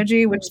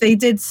strategy, which they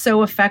did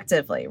so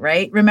effectively,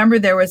 right? Remember,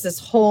 there was this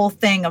whole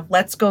thing of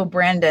let's go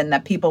Brandon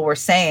that people were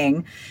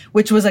saying,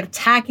 which was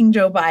attacking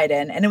Joe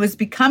Biden. And it was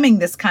becoming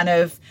this kind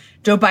of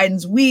Joe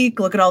Biden's weak.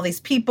 Look at all these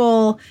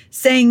people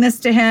saying this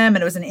to him. And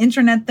it was an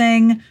internet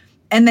thing.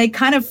 And they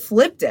kind of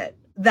flipped it.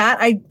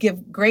 That I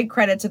give great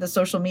credit to the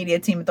social media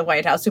team at the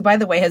White House, who, by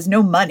the way, has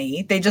no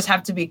money. They just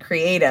have to be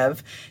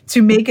creative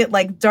to make it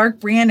like Dark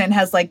Brandon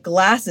has like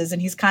glasses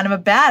and he's kind of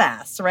a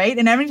badass, right?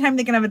 And every time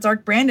they can have a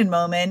Dark Brandon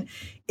moment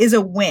is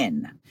a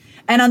win.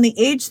 And on the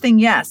age thing,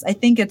 yes, I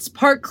think it's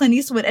part Clint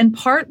Eastwood and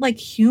part like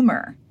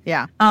humor.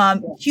 Yeah.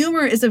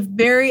 Humor is a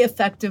very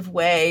effective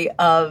way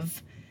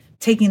of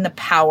taking the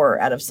power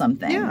out of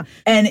something. Yeah.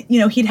 And, you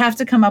know, he'd have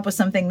to come up with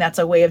something that's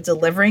a way of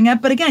delivering it.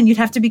 But again, you'd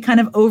have to be kind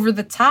of over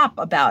the top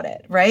about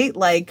it, right?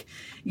 Like,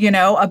 you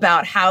know,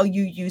 about how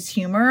you use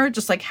humor,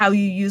 just like how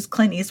you use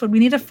Clint Eastwood. We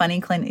need a funny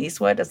Clint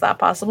Eastwood. Is that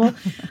possible?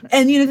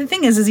 And, you know, the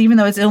thing is even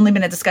though it's only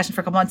been a discussion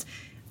for a couple months,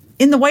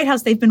 in the White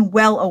House, they've been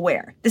well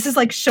aware. This is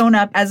like shown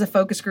up as a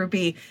focus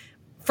groupie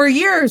for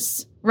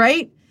years,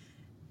 right?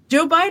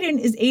 Joe Biden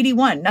is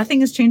 81.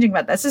 Nothing is changing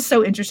about that. This is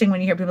so interesting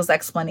when you hear people's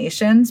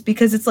explanations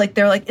because it's like,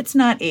 they're like, it's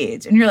not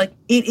age. And you're like,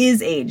 it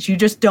is age. You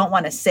just don't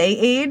want to say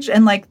age.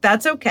 And like,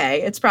 that's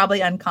okay. It's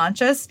probably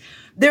unconscious.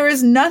 There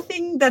is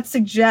nothing that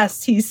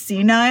suggests he's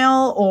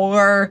senile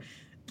or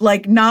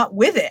like not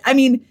with it. I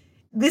mean,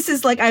 this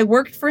is like, I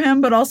worked for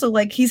him, but also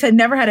like he's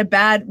never had a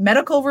bad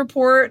medical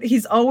report.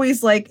 He's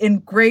always like in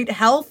great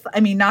health. I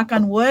mean, knock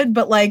on wood,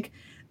 but like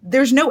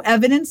there's no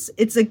evidence.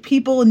 It's like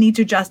people need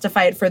to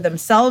justify it for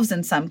themselves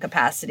in some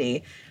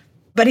capacity.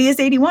 But he is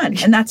 81,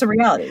 and that's a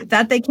reality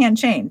that they can't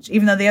change,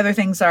 even though the other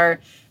things are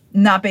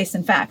not based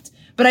in fact.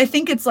 But I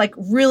think it's like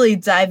really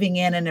diving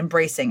in and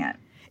embracing it.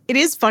 It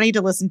is funny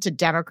to listen to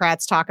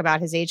Democrats talk about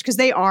his age because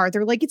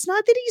they're like, it's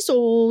not that he's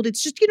old.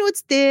 It's just,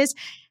 it's this.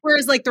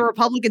 Whereas like the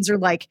Republicans are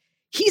like,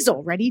 he's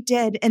already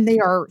dead, and they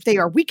are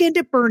weekend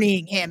at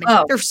Bernieing him,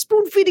 and they're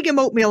spoon feeding him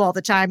oatmeal all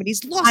the time, and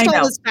he's lost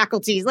all his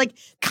faculties. Like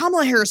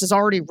Kamala Harris is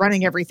already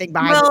running everything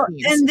behind the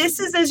scenes. And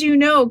this is, as you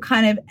know,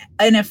 kind of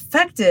an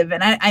effective,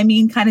 and I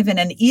mean kind of in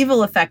an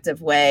evil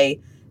effective way,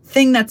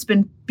 thing that's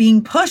been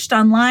being pushed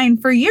online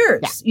for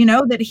years.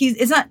 Yeah. That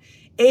it's not,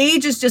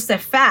 age is just a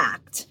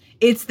fact.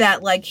 It's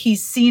that like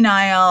he's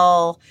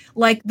senile,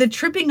 like the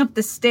tripping up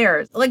the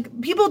stairs. Like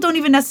people don't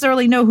even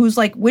necessarily know who's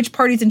like which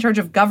party's in charge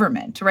of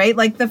government, right?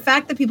 Like the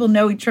fact that people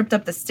know he tripped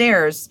up the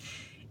stairs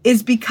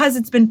is because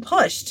it's been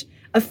pushed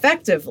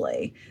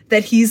effectively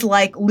that he's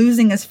like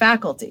losing his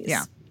faculties.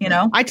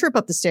 Yeah. I trip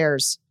up the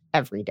stairs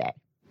every day.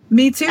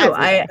 Me too.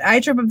 I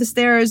trip up the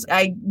stairs.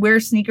 I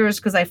wear sneakers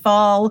because I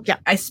fall. Yeah.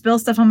 I spill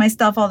stuff on my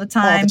stuff all the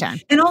time. All the time.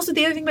 And also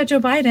the other thing about Joe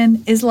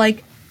Biden is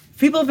like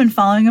people have been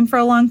following him for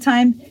a long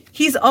time.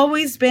 He's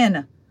always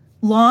been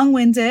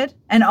long-winded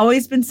and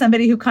always been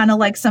somebody who kind of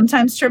like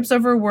sometimes trips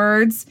over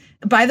words.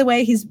 By the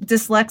way, he's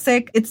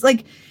dyslexic. It's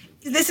like,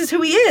 this is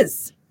who he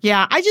is.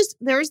 Yeah,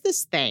 there's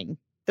this thing,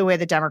 the way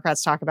the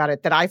Democrats talk about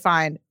it, that I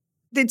find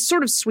it's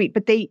sort of sweet,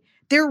 but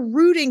they're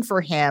rooting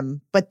for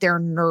him, but they're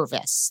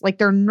nervous. Like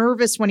they're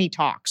nervous when he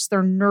talks.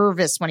 They're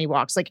nervous when he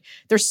walks. Like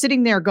they're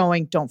sitting there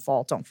going, don't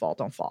fall, don't fall,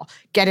 don't fall.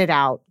 Get it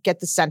out.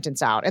 Get the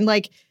sentence out. And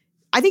like,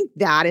 I think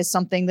that is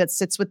something that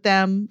sits with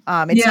them.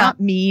 It's not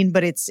mean,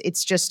 but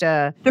it's just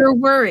they're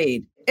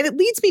worried. And it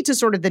leads me to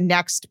sort of the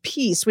next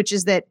piece, which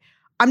is that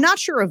I'm not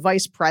sure a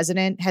vice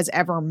president has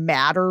ever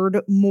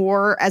mattered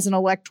more as an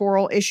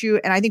electoral issue.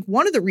 And I think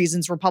one of the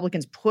reasons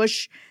Republicans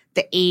push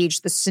the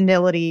age, the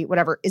senility,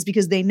 whatever, is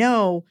because they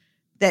know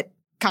that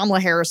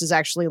Kamala Harris is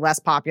actually less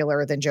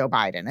popular than Joe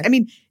Biden. I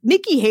mean,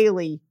 Nikki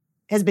Haley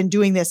has been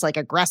doing this like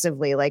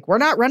aggressively. Like, we're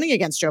not running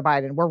against Joe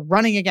Biden. We're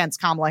running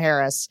against Kamala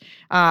Harris.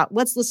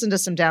 Let's listen to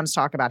some Dems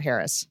talk about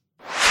Harris.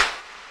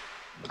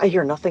 I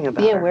hear nothing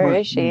about her. Yeah, where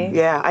is she?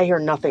 Yeah, I hear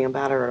nothing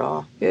about her at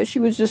all. Yeah, she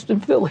was just in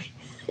Philly.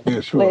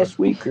 Yeah, she last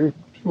week. Or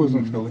she was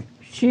in Philly.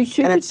 She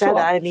and it said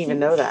I didn't even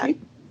know that.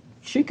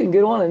 She can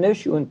get on an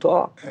issue and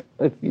talk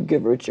if you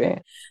give her a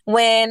chance.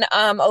 When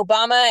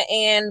Obama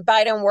and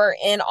Biden were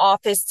in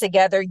office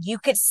together, you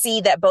could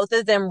see that both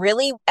of them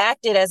really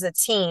acted as a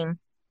team.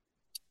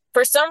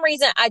 For some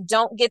reason, I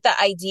don't get the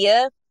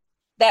idea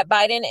that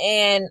Biden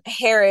and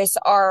Harris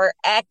are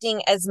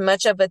acting as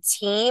much of a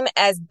team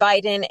as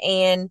Biden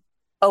and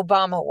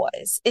Obama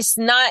was. It's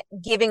not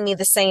giving me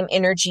the same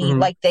energy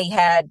like they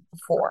had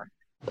before.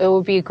 It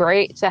would be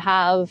great to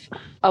have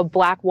a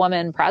Black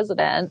woman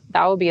president.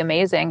 That would be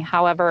amazing.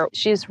 However,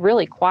 she's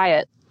really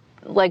quiet.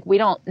 Like, we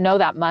don't know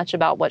that much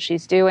about what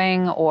she's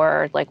doing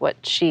or like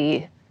what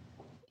she...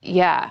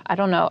 Yeah, I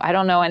don't know. I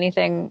don't know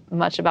anything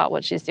much about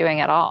what she's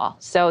doing at all.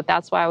 So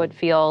that's why I would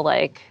feel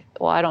like,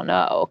 well, I don't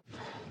know.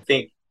 I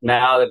think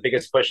now the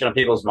biggest question on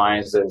people's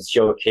minds is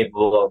Joe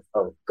capable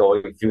of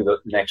going through the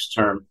next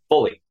term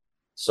fully.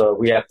 So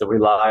we have to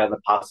rely on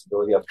the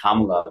possibility of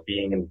Kamala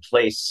being in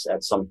place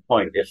at some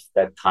point if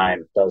that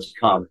time does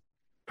come.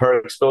 Her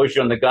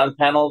exposure on the gun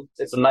panel,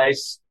 it's a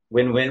nice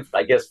win-win,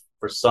 I guess,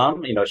 for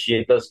some.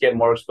 She does get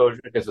more exposure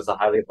because it's a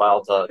highly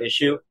volatile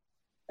issue.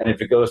 And if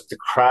it goes to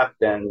crap,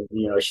 then,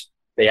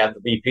 they have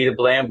the VP to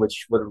blame,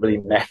 which wouldn't really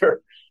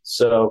matter.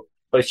 So,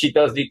 but she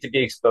does need to be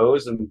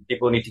exposed, and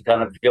people need to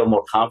kind of feel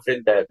more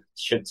confident that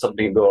should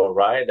something go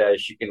awry, that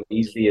she can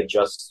easily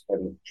adjust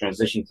and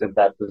transition to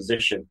that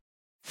position.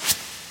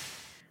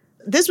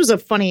 This was a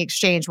funny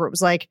exchange where it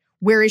was like,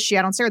 where is she?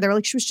 I don't see her. They were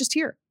like, she was just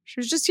here. She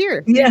was just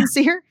here. You didn't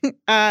see her?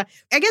 I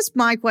guess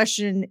my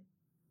question,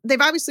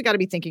 they've obviously got to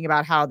be thinking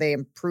about how they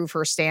improve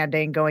her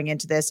standing going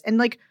into this. And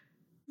like,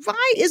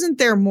 why isn't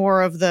there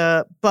more of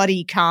the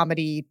buddy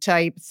comedy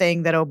type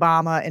thing that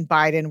Obama and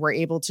Biden were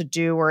able to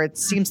do, where it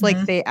seems like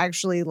they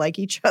actually like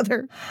each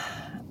other?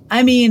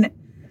 I mean,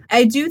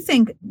 I do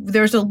think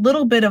there's a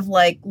little bit of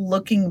like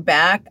looking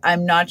back.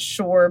 I'm not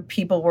sure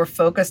people were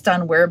focused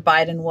on where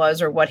Biden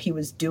was or what he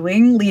was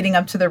doing leading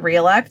up to the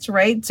reelect,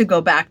 right? To go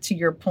back to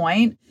your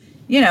point,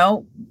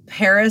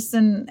 Harris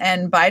and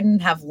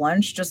Biden have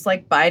lunch just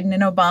like Biden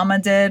and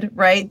Obama did,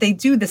 right? They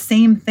do the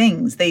same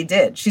things they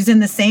did. She's in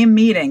the same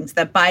meetings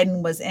that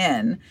Biden was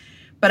in.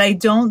 But I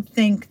don't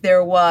think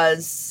there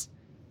was,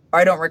 or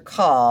I don't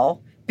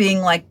recall, being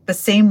like the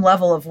same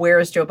level of where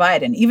is Joe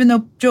Biden, even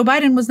though Joe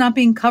Biden was not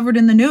being covered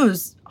in the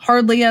news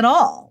hardly at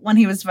all when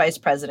he was vice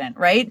president,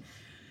 right?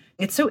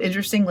 It's so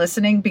interesting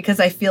listening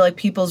because I feel like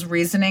people's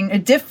reasoning,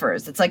 it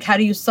differs. It's like, how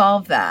do you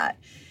solve that?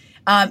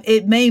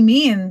 It may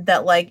mean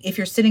that, like, if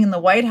you're sitting in the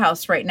White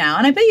House right now,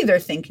 and I bet you they're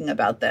thinking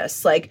about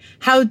this, like,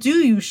 how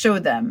do you show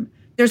them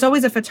there's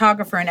always a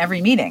photographer in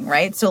every meeting,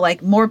 right? So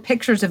like more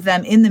pictures of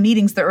them in the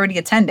meetings they're already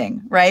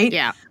attending, right?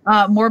 Yeah.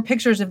 More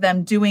pictures of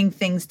them doing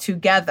things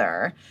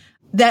together.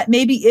 That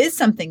maybe is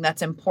something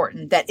that's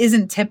important that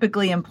isn't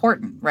typically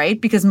important,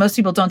 right? Because most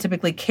people don't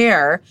typically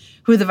care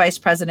who the vice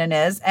president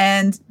is.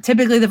 And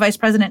typically the vice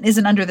president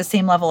isn't under the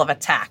same level of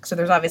attack. So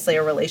there's obviously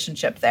a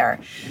relationship there.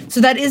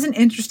 So that is an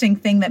interesting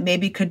thing that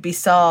maybe could be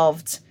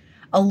solved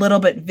a little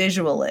bit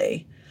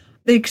visually.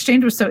 The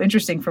exchange was so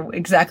interesting for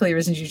exactly the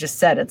reasons you just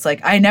said. It's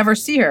like, I never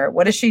see her.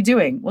 What is she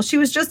doing? Well, she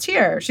was just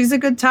here. She's a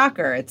good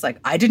talker. It's like,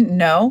 I didn't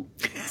know.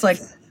 It's like,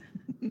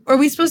 are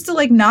we supposed to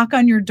like knock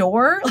on your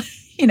door?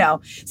 You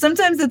know,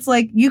 sometimes it's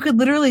like you could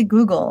literally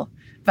Google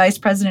Vice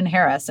President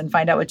Harris and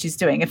find out what she's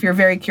doing if you're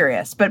very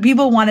curious. But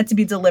people want it to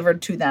be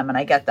delivered to them, and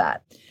I get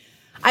that.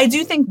 I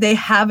do think they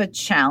have a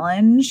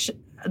challenge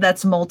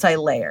that's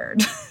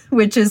multi-layered,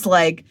 which is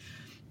like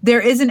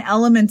there is an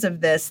element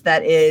of this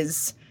that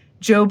is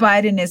Joe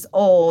Biden is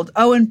old.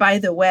 Oh, and by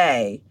the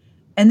way,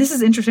 and this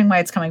is interesting why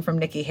it's coming from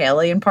Nikki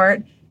Haley in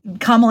part,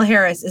 Kamala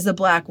Harris is a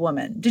Black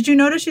woman. Did you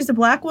notice she's a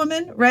Black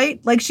woman, right?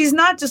 Like, she's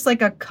not just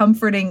like a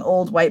comforting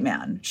old white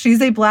man.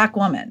 She's a Black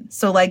woman.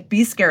 So, like,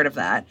 be scared of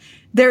that.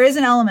 There is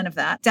an element of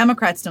that.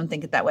 Democrats don't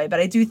think it that way, but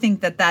I do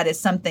think that that is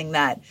something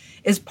that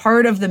is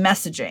part of the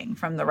messaging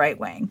from the right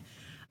wing.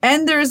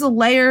 And there's a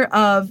layer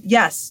of,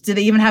 yes, do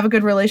they even have a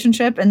good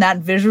relationship? And that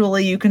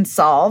visually you can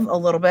solve a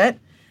little bit.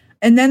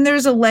 And then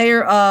there's a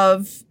layer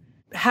of,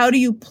 how do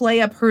you play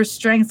up her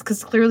strengths?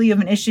 Because clearly you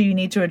have an issue you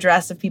need to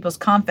address of people's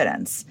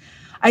confidence.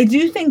 I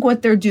do think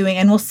what they're doing,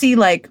 and we'll see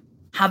like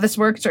how this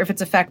works or if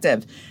it's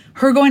effective.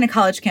 Her going to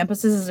college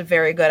campuses is a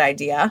very good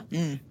idea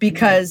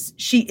because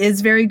she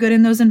is very good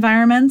in those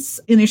environments.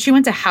 You know, she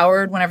went to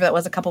Howard, whenever that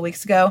was, a couple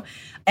weeks ago,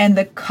 and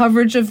the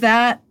coverage of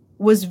that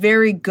was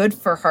very good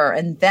for her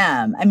and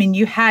them. I mean,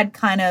 you had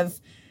kind of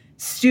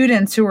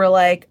students who were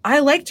like, I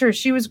liked her.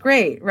 She was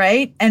great,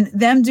 right? And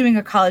them doing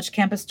a college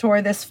campus tour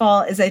this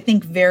fall is, I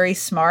think, very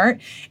smart.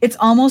 It's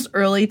almost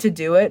early to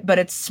do it, but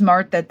it's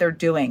smart that they're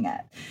doing it.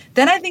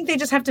 Then I think they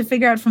just have to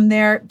figure out from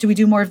there, do we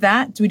do more of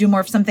that? Do we do more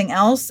of something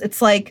else?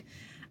 It's like,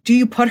 do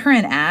you put her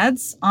in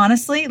ads,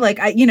 honestly? Like,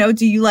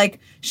 do you like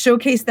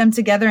showcase them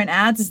together in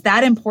ads? Is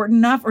that important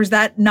enough, or is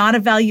that not a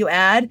value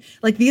add?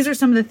 Like, these are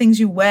some of the things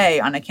you weigh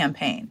on a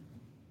campaign.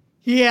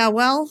 Yeah,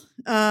 well,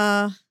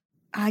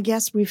 I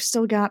guess we've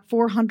still got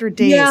 400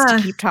 days to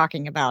keep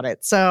talking about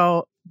it.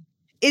 So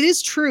it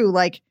is true.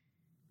 Like,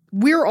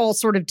 we're all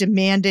sort of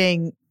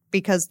demanding,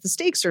 because the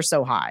stakes are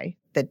so high,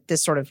 that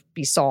this sort of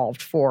be solved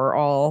for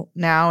all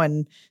now.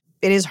 And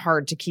it is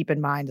hard to keep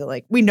in mind that,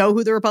 like, we know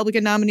who the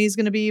Republican nominee is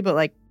going to be, but,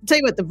 like, tell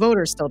you what, the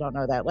voters still don't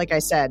know that. Like I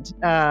said,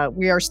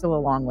 we are still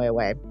a long way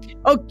away.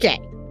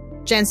 Okay.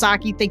 Jen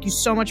Psaki, thank you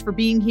so much for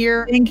being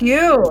here. Thank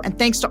you. And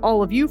thanks to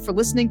all of you for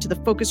listening to the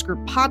Focus Group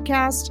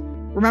podcast.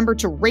 Remember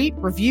to rate,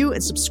 review,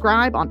 and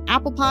subscribe on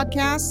Apple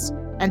Podcasts,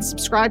 and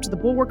subscribe to The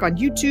Bulwark on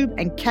YouTube,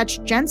 and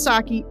catch Jen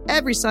Psaki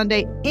every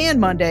Sunday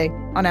and Monday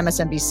on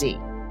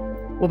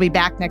MSNBC. We'll be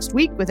back next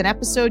week with an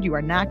episode you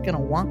are not going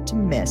to want to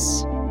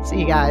miss. See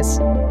you guys.